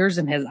with tears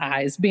in his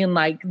eyes being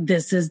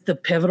this is the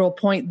pivotal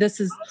point. This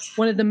is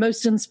one of the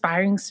most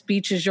inspiring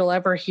speeches you'll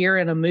ever hear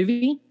in a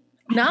movie.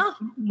 No,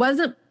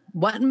 wasn't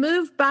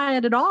moved by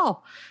it at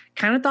all.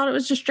 kind of thought it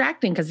was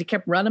distracting because he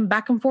kept running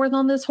back and forth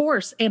on this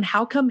horse. And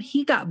how come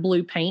he got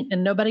blue paint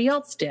and nobody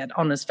else did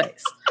on his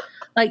face?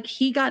 Like,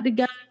 he got to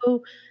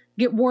go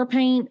get war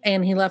paint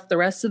and he left the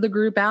rest of the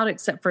group out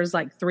except for his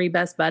like 3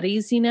 best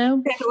buddies, you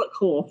know? They look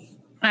cool.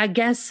 I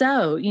guess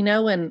so, you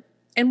know, and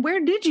where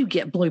did you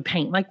get blue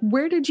paint? Like,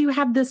 where did you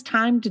have this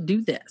time to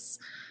do this?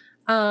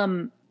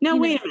 Now,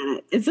 wait a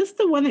minute. Is this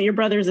the one that your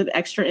brother's an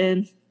extra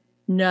in?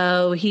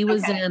 No, he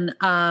was in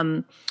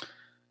the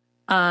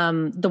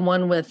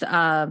one with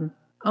oh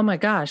my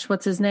gosh,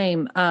 what's his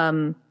name?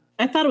 I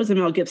thought it was a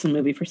Mel Gibson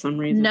movie for some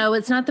reason. No,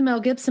 it's not the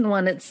Mel Gibson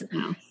one. It's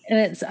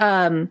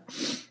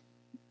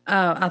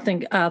I'll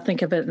think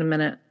of it in a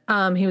minute.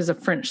 He was a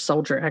French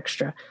soldier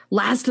extra.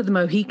 Last of the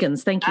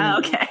Mohicans. Thank you. Oh,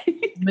 okay.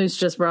 Moose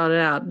just brought it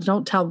out.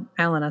 Don't tell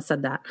Alan I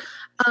said that.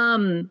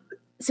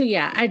 So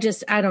yeah, I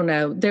don't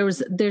know. There's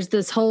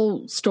this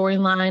whole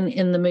storyline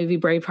in the movie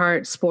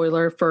Braveheart,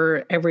 spoiler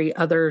for every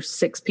other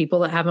 6 people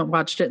that haven't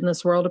watched it in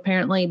this world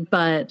apparently,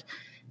 but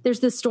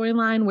there's this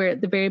storyline where at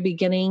the very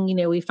beginning, you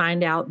know, we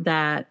find out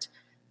that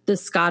the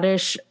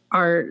Scottish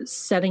are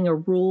setting a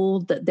rule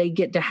that they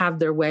get to have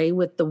their way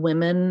with the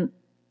women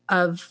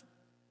of,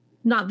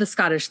 not the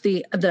Scottish,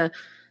 the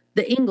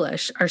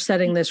English are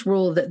setting this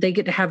rule that they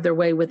get to have their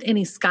way with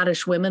any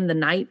Scottish women the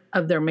night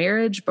of their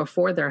marriage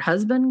before their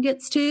husband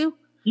gets to.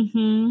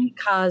 Mm-hmm.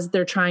 Because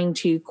they're trying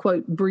to,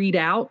 quote, breed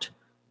out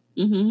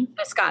the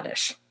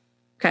Scottish.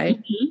 Okay.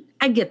 Mm-hmm.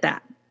 I get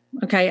that.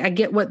 Okay. I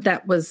get what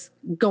that was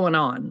going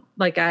on.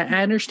 Like,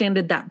 I understood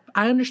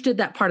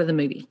that part of the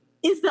movie.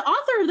 Is the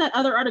author of that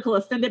other article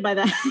offended by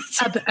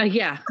that?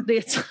 Yeah.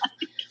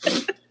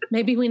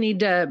 Maybe we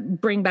need to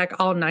bring back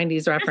all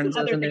 90s references.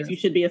 Other things you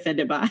should be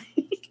offended by.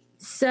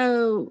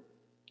 So,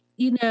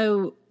 you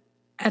know,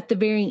 at the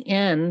very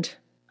end,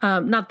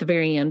 not the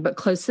very end, but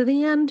close to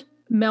the end,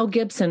 Mel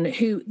Gibson,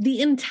 who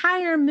the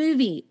entire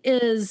movie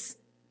is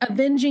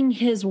avenging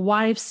his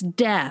wife's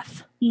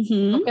death.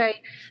 Mm-hmm.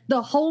 Okay.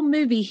 The whole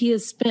movie he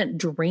has spent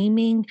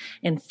dreaming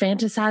and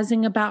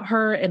fantasizing about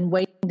her and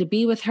waiting to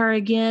be with her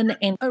again.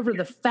 And over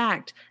the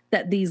fact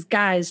that these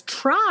guys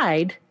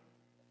tried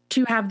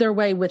to have their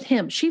way with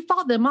him. She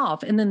fought them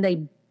off and then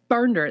they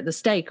burned her at the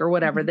stake or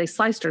whatever. Mm-hmm. They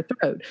sliced her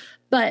throat,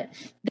 but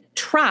they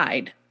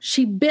tried.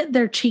 She bit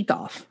their cheek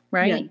off,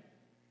 right? Yeah.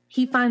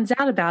 He finds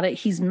out about it.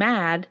 He's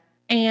mad.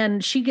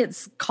 And she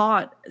gets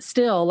caught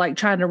still, like,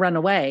 trying to run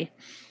away.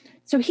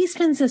 So he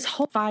spends this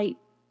whole fight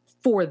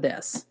for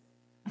this.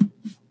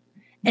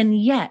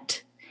 And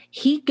yet,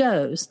 he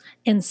goes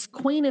and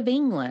Queen of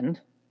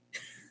England,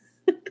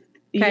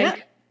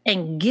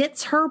 and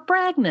gets her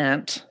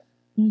pregnant.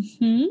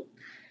 Mm-hmm.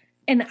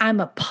 And I'm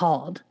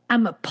appalled.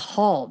 I'm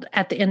appalled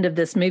at the end of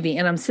this movie.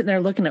 And I'm sitting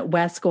there looking at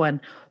Wes going,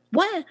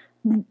 what?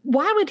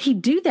 Why would he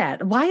do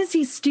that? Why is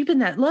he stooping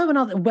that low? And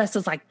all that? Wes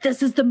is like,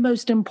 this is the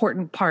most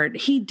important part.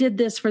 He did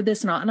this for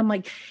this and all. And I'm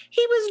like,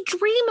 he was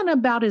dreaming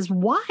about his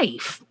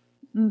wife.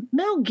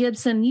 Mel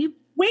Gibson, you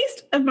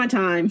waste of my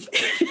time.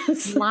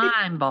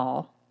 Slime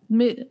ball.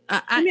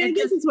 I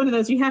guess it's one of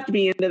those, you have to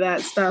be into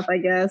that stuff, I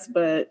guess,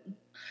 but.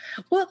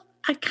 Well,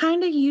 I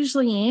kind of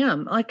usually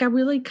am. Like, I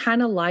really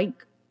kind of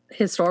like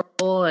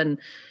historical and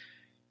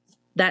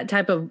that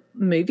type of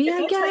movie,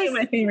 I guess. I'll tell you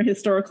my favorite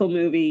historical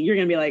movie. You're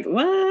going to be like,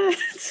 what?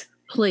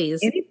 Please.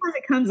 Anytime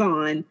it comes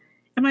on,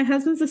 and my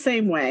husband's the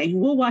same way,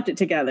 we'll watch it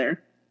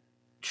together.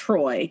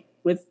 Troy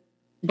with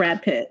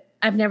Brad Pitt.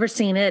 I've never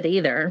seen it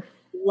either.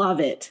 Love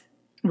it.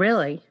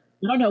 Really?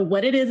 I don't know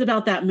what it is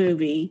about that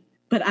movie,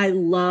 but I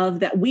love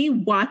that we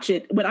watch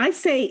it. When I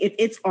say if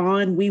it's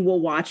on, we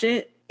will watch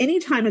it.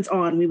 Anytime it's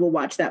on, we will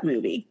watch that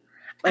movie.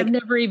 Like, I've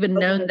never even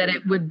known that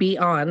it would be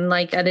on.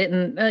 Like, I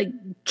didn't.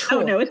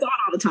 Oh no, it's on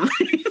all the time.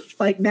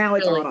 Like, now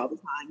it's on all the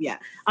time.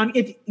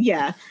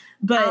 Yeah.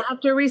 But I'll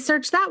have to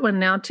research that one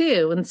now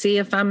too and see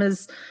if I'm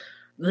as.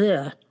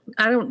 Ugh,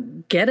 I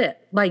don't get it.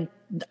 Like,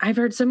 I've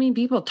heard so many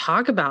people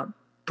talk about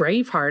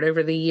Braveheart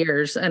over the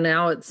years, and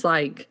now it's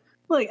like.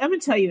 Look, I'm gonna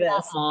tell you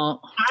this.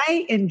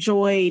 I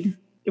enjoyed.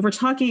 If we're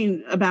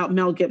talking about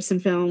Mel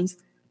Gibson films,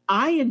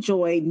 I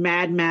enjoyed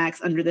Mad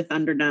Max Under the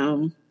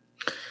Thunderdome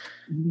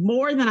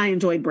more than I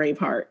enjoyed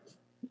Braveheart.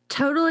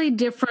 Totally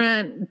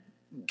different.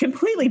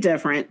 Completely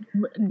different.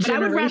 But I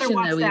would rather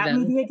watch that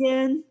movie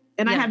again.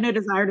 And I have no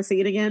desire to see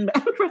it again, but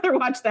I would rather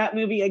watch that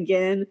movie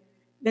again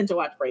than to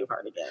watch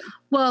Braveheart again.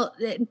 Well,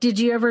 did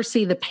you ever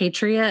see The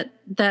Patriot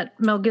that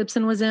Mel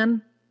Gibson was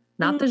in?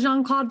 Not the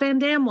Jean-Claude Van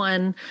Damme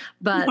one,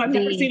 but I've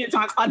never seen a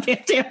Jean-Claude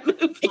Van Damme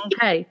movie.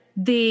 Okay.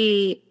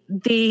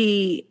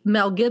 The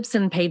Mel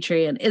Gibson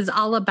Patriot is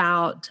all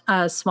about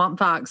Swamp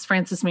Fox,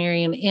 Francis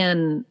Marion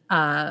in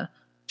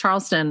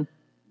Charleston,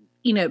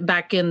 you know,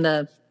 back in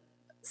the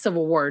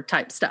Civil War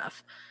type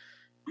stuff.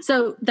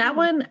 So that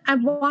one I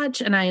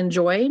watch and I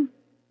enjoy.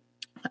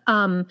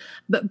 But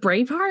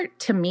Braveheart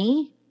to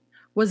me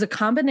was a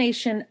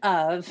combination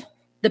of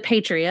The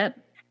Patriot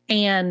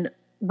and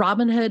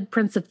Robin Hood,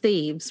 Prince of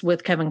Thieves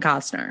with Kevin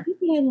Costner.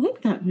 I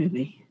like that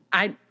movie.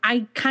 I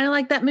kind of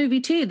like that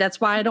movie too.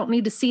 That's why I don't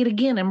need to see it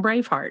again in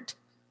Braveheart.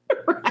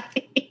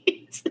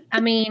 Right. I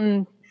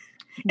mean,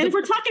 And if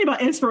we're talking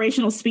about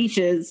inspirational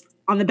speeches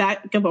on the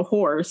back of a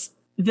horse,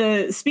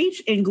 the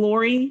speech in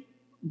Glory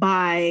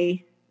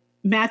by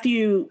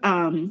Matthew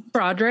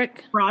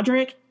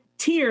Broderick,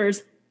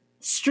 tears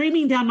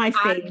streaming down my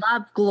face. I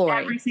love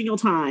Glory every single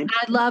time.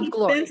 I love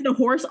Glory. Sends the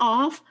horse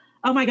off.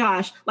 Oh my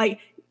gosh. Like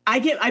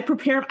I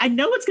prepare. I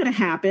know what's going to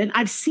happen.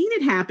 I've seen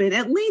it happen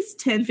at least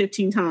 10,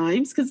 15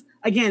 times. Because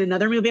again,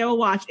 another movie I will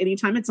watch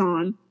anytime it's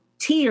on.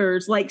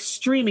 Tears like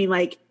streaming,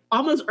 like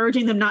almost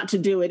urging them not to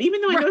do it.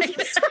 Even though I know it's a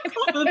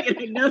historical movie and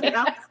I know that.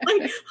 I'm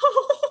like,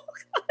 oh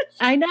gosh.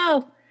 I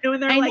know. And when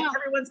they're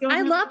everyone's going.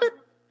 I love it.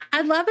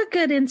 I love a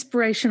good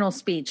inspirational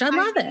speech. I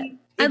love it.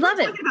 I love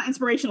it. Talking about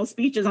inspirational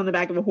speeches on the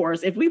back of a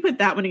horse. If we put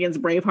that one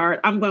against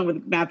Braveheart, I'm going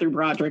with Matthew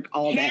Broderick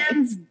all day.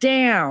 Hands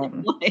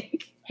down.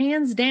 Like,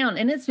 hands down.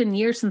 And it's been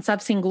years since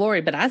I've seen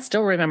Glory, but I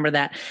still remember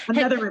that.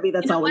 Another movie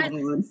that's always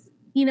on.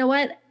 You know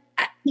what?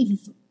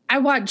 I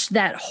watched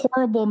that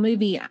horrible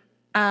movie,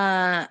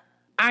 Iron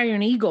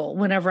Eagle,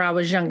 whenever I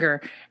was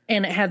younger.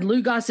 And it had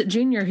Lou Gossett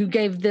Jr., who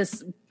gave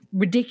this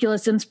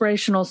ridiculous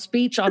inspirational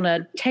speech on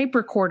a tape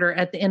recorder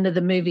at the end of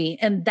the movie.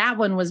 And that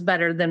one was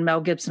better than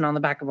Mel Gibson on the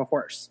back of a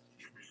horse.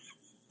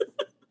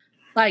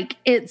 Like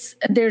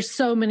there's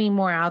so many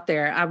more out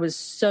there. I was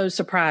so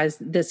surprised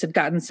this had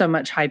gotten so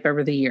much hype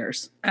over the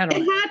years. It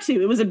had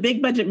to. It was a big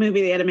budget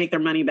movie. They had to make their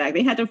money back.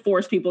 They had to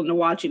force people into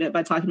watching it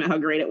by talking about how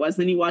great it was.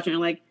 Then you watch it and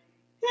you're like,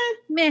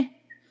 meh.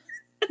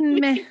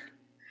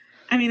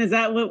 I mean, is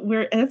that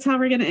that's how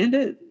we're going to end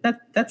it?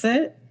 That's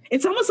it.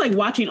 It's almost like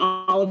watching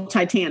all of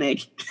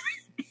Titanic.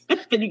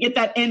 Then you get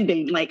that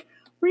ending. Like,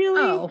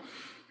 really? Oh,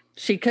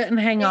 she couldn't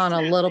hang on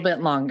a little bit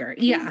longer.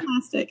 Yeah.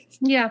 Fantastic.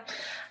 Yeah.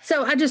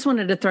 So I just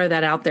wanted to throw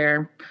that out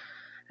there.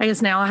 I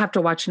guess now I'll have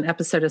to watch an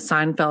episode of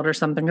Seinfeld or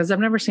something because I've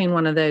never seen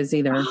one of those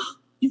either.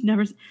 You've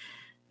never...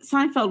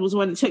 Seinfeld was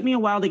one. It took me a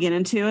while to get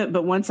into it,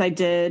 but once I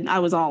did, I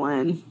was all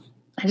in.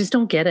 I just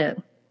don't get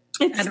it.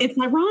 It's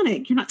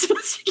ironic. You're not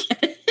supposed to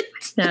get it.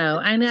 No,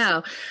 I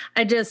know.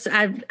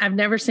 I've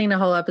never seen a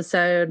whole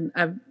episode.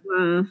 I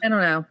don't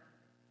know.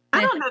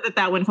 I don't know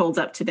that one holds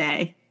up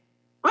today.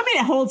 I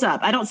mean, it holds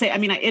up.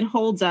 It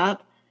holds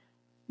up,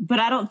 but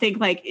I don't think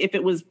like if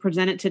it was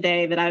presented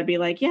today that I would be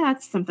like, yeah,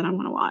 it's something I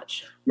want to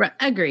watch. Right.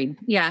 Agreed.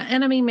 Yeah.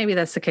 And I mean, maybe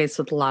that's the case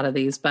with a lot of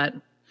these, but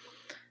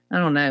I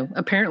don't know.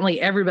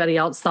 Apparently everybody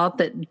else thought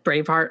that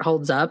Braveheart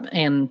holds up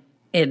and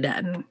it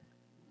doesn't.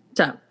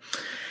 So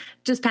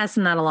just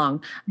passing that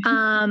along.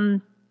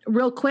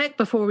 Real quick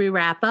before we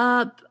wrap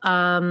up,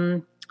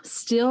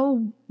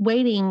 still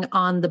waiting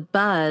on the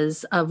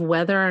buzz of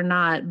whether or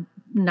not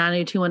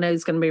 90210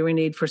 is going to be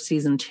renewed for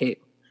season 2.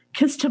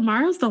 Because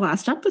tomorrow's the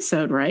last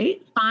episode,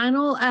 right?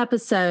 Final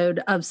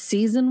episode of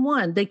season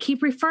 1. They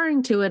keep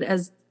referring to it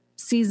as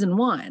season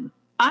 1.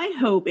 I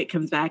hope it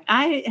comes back.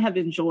 I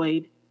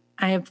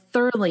have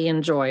thoroughly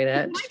enjoyed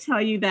it. Can I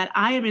tell you that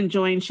I am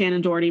enjoying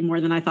Shannon Doherty more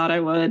than I thought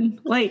I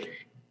would? Like,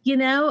 you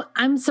know,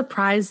 I'm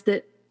surprised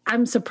that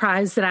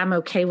I'm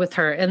okay with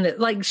her and that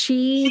like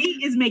she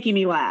is making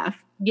me laugh.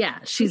 Yeah,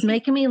 she's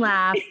making me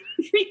laugh.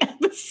 Every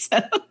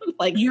episode,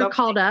 like you're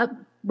called up,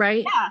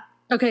 right? Yeah.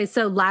 Okay,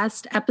 so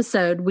last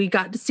episode we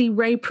got to see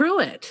Ray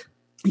Pruitt.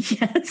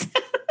 Yes.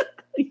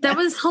 That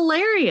was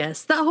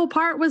hilarious. That whole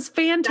part was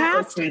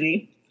fantastic.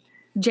 That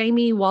was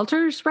Jamie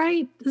Walters,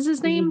 right? Is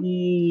his name?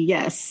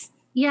 Yes.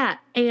 Yeah,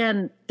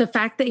 and the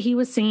fact that he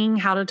was singing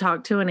How to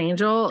Talk to an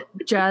Angel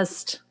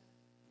just...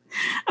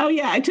 Oh,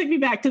 yeah, it took me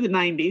back to the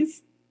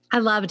 90s. I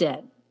loved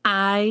it.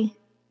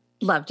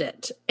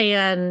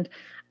 And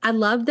I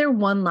love their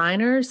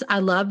one-liners. I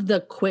love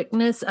the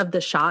quickness of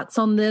the shots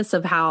on this,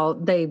 of how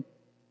they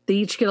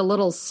each get a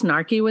little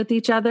snarky with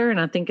each other, and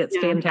I think it's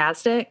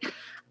fantastic.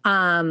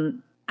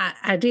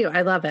 I do.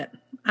 I love it.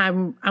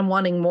 I'm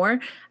wanting more.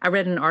 I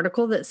read an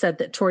article that said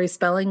that Tori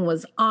Spelling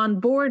was on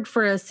board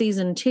for a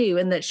season 2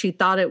 and that she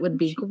thought it would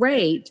be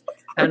great.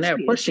 I know,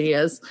 of course she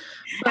is.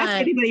 Ask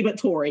anybody but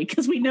Tori,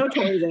 because we know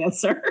Tori's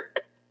answer.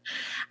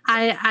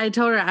 I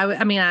told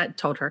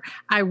her,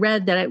 I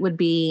read that it would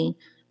be,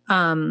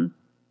 that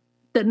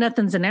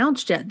nothing's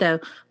announced yet though,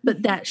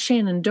 but that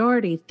Shannon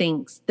Doherty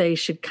thinks they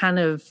should kind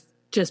of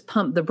just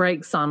pump the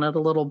brakes on it a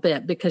little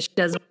bit because she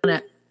doesn't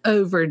want to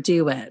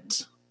overdo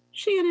it.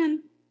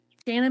 Shannon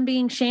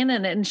being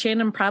Shannon, and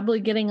Shannon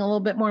probably getting a little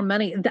bit more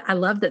money. I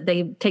love that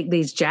they take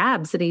these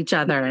jabs at each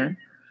other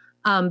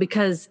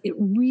because it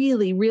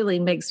really, really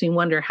makes me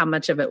wonder how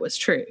much of it was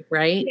true,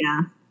 right?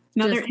 Yeah.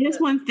 Now, there is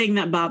one thing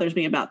that bothers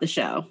me about the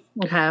show.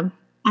 Okay.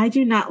 I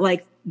do not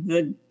like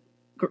the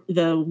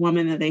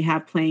woman that they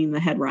have playing the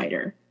head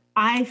writer.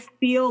 I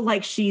feel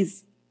like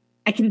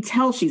I can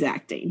tell she's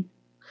acting,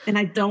 and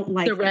I don't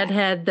like the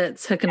redhead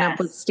that's hooking up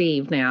with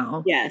Steve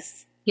now.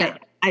 Yes. Yeah.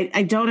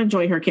 I don't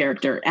enjoy her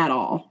character at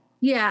all.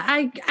 Yeah,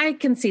 I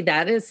can see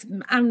that.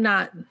 I'm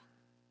not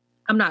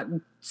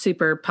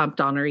super pumped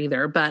on her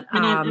either, but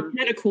I'm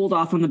kind of cooled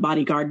off on the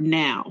bodyguard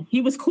now.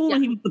 He was cool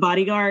when he was the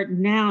bodyguard.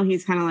 Now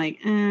he's kind of like,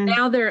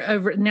 Now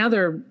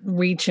they're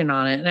reaching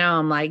on it. Now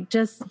I'm like,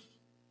 just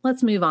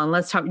let's move on.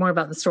 Let's talk more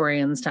about the story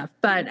and stuff.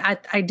 But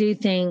I do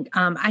think,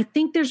 I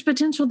think there's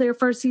potential there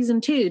for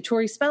season 2.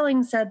 Tori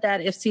Spelling said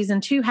that if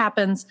season 2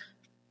 happens,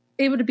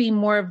 it would be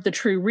more of the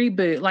true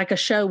reboot, like a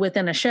show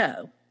within a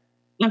show.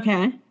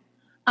 Okay.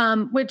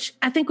 Which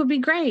I think would be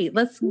great.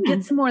 Let's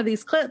get some more of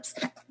these clips.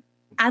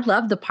 I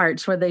love the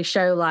parts where they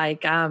show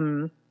like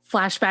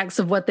flashbacks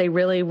of what they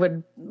really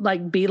would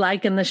like be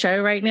like in the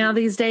show right now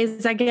these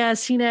days, I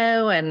guess, you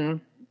know,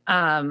 and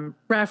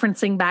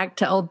referencing back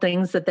to old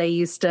things that they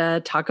used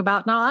to talk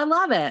about. No, I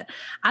love it.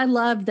 I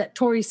love that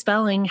Tori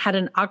Spelling had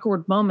an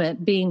awkward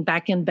moment being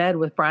back in bed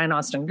with Brian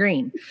Austin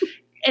Green.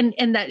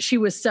 And that she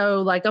was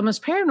so like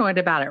almost paranoid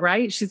about it,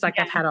 right? She's like,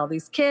 I've had all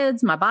these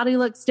kids. My body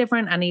looks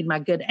different. I need my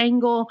good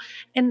angle.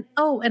 And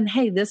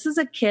hey, this is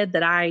a kid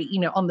that I, you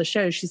know, on the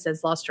show, she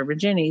says lost her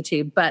virginity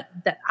to, but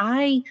that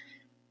I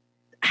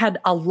had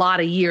a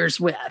lot of years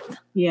with.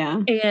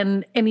 Yeah.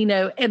 And you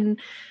know, and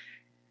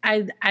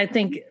I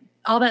think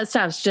all that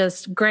stuff's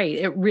just great.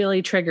 It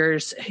really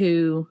triggers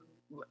who,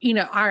 you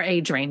know, our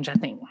age range, I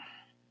think.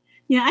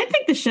 Yeah, I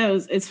think the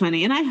show's is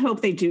funny. And I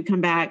hope they do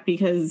come back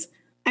because,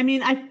 I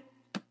mean, I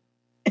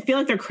feel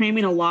like they're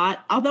cramming a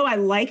lot, although I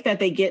like that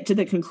they get to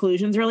the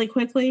conclusions really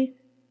quickly.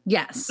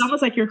 Yes. It's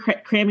almost like you're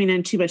cramming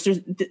in too much. There's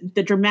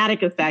the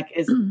dramatic effect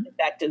is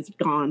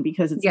gone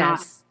because it's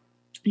not.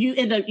 You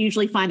end up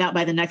usually find out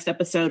by the next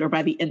episode or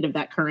by the end of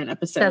that current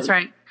episode. That's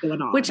right.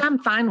 Going on. Which I'm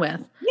fine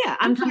with. Yeah.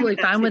 I'm totally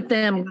fine with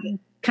them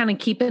kind of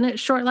keeping it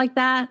short like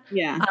that.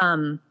 Yeah.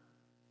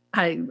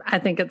 I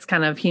think it's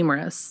kind of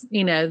humorous,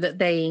 you know, that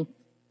they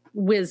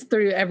whiz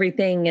through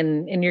everything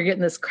and you're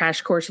getting this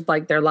crash course of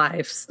like their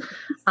lives.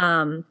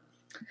 I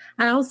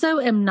also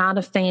am not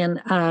a fan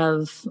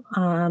of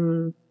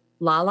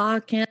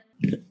Lala Kent,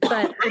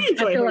 but I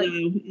enjoy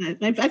her.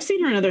 Like, I've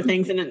seen her in other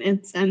things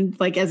and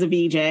like as a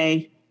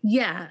VJ.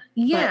 Yeah.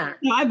 But,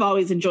 you know, I've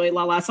always enjoyed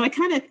Lala, so I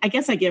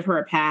guess I give her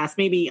a pass,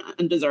 maybe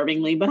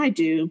undeservingly, but I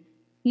do.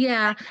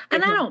 Yeah,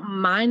 and I don't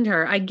mind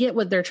her. I get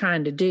what they're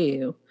trying to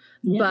do,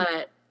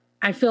 but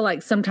I feel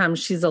like sometimes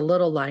she's a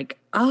little like,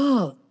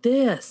 oh,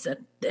 this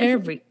and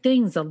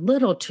everything's a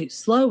little too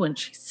slow when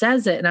she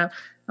says it. And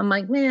I'm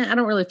like, man, I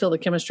don't really feel the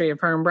chemistry of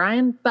her and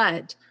Brian,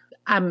 but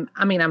I'm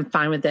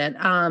fine with it.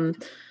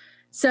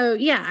 So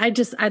yeah,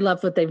 I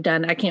love what they've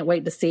done. I can't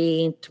wait to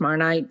see tomorrow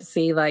night to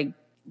see like,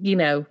 you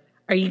know,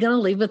 are you going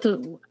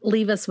to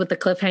leave us with the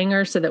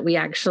cliffhanger so that we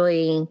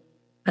actually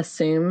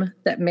assume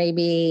that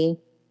maybe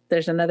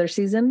there's another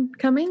season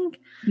coming?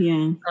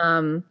 Yeah.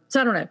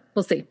 So I don't know.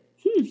 We'll see.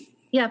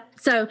 Yeah.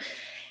 So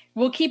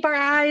we'll keep our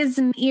eyes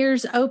and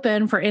ears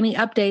open for any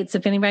updates.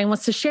 If anybody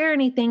wants to share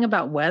anything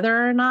about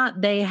whether or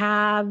not they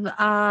have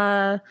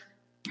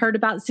heard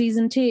about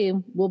season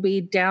 2, we'll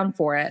be down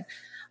for it.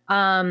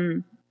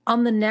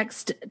 On the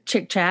next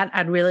Chick Chat,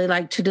 I'd really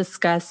like to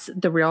discuss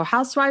the Real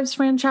Housewives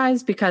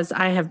franchise because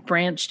I have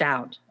branched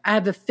out. I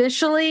have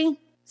officially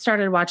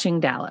started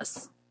watching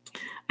Dallas.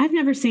 I've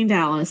never seen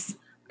Dallas.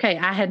 Okay,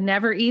 I had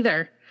never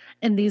either.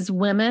 And these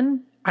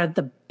women are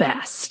the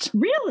best.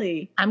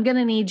 Really? I'm going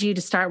to need you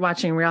to start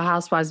watching Real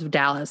Housewives of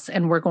Dallas,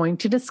 and we're going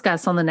to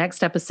discuss on the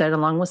next episode,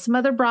 along with some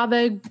other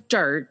Bravo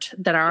dirt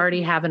that I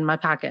already have in my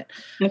pocket.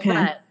 Okay.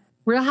 But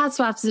Real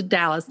Housewives of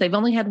Dallas, they've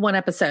only had one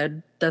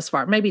episode thus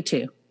far, maybe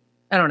 2.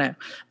 I don't know.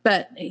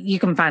 But you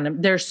can find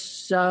them. They're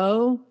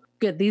so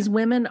good. These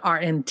women are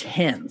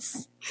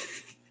intense.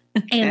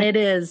 Okay. And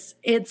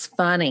it's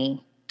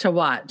funny to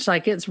watch.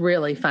 Like, it's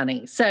really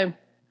funny. So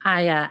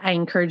I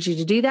encourage you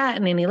to do that,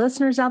 and any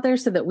listeners out there,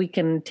 so that we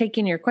can take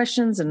in your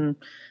questions and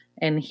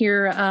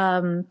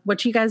hear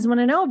what you guys want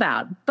to know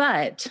about.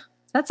 But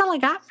that's all I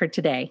got for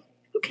today.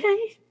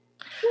 Okay.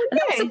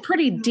 That's a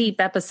pretty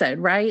deep episode,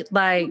 right?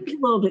 Like a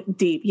little bit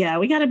deep. Yeah,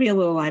 we got to be a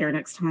little lighter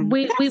next time.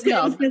 We will.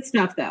 It was good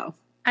stuff, though.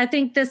 I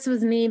think this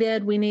was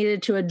needed. We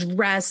needed to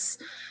address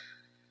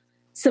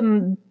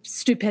some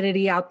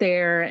stupidity out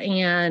there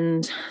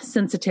and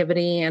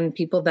sensitivity and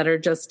people that are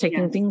just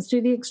taking things to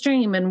the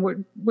extreme, and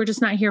we're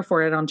just not here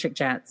for it on Chick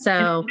Chat.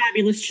 So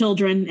fabulous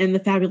children and the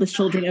fabulous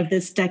children of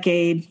this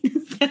decade.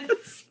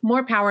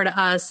 More power to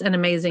us and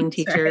amazing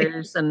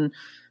teachers and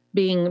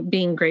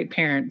being great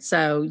parents.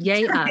 So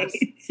yay us.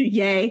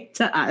 Yay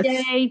to us.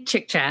 Yay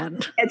Chick Chat.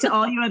 And to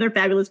all you other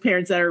fabulous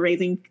parents that are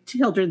raising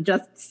children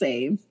just the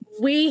same.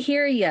 We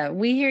hear you.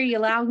 We hear you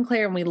loud and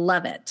clear, and we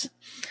love it.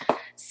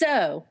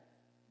 So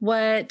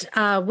what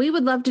we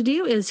would love to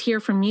do is hear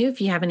from you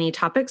if you have any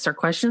topics or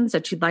questions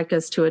that you'd like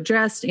us to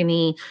address,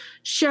 any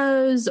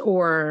shows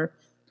or,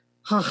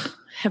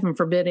 heaven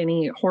forbid,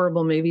 any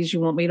horrible movies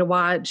you want me to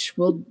watch.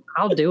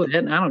 I'll do it.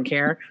 I don't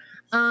care.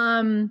 But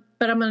I'm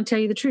going to tell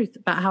you the truth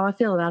about how I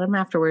feel about them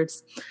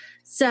afterwards.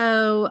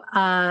 So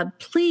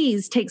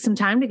please take some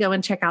time to go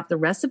and check out the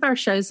rest of our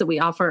shows that we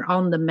offer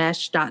on the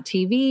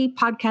Mesh.tv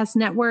podcast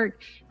network.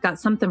 Got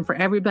something for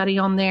everybody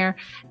on there.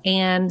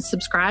 And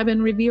subscribe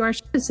and review our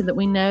shows so that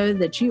we know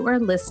that you are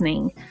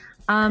listening.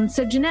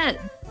 So Jeanette,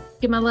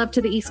 give my love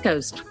to the East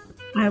Coast.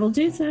 I will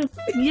do so.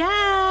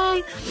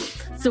 Yay!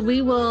 So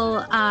we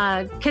will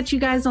catch you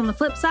guys on the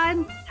flip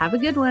side. Have a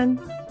good one.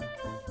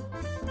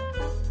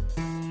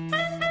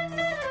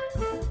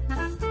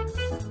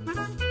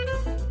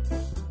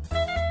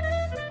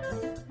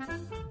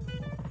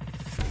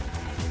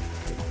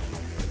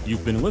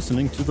 You've been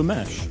listening to The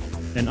Mesh,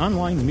 an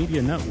online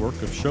media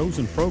network of shows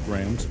and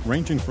programs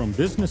ranging from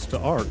business to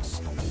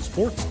arts,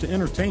 sports to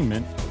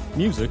entertainment,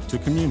 music to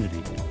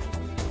community.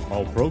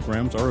 All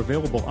programs are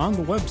available on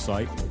the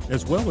website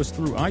as well as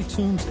through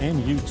iTunes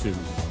and YouTube.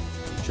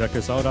 Check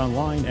us out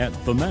online at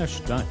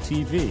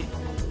themesh.tv.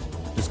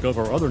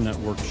 Discover other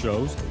network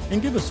shows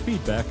and give us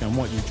feedback on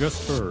what you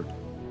just heard.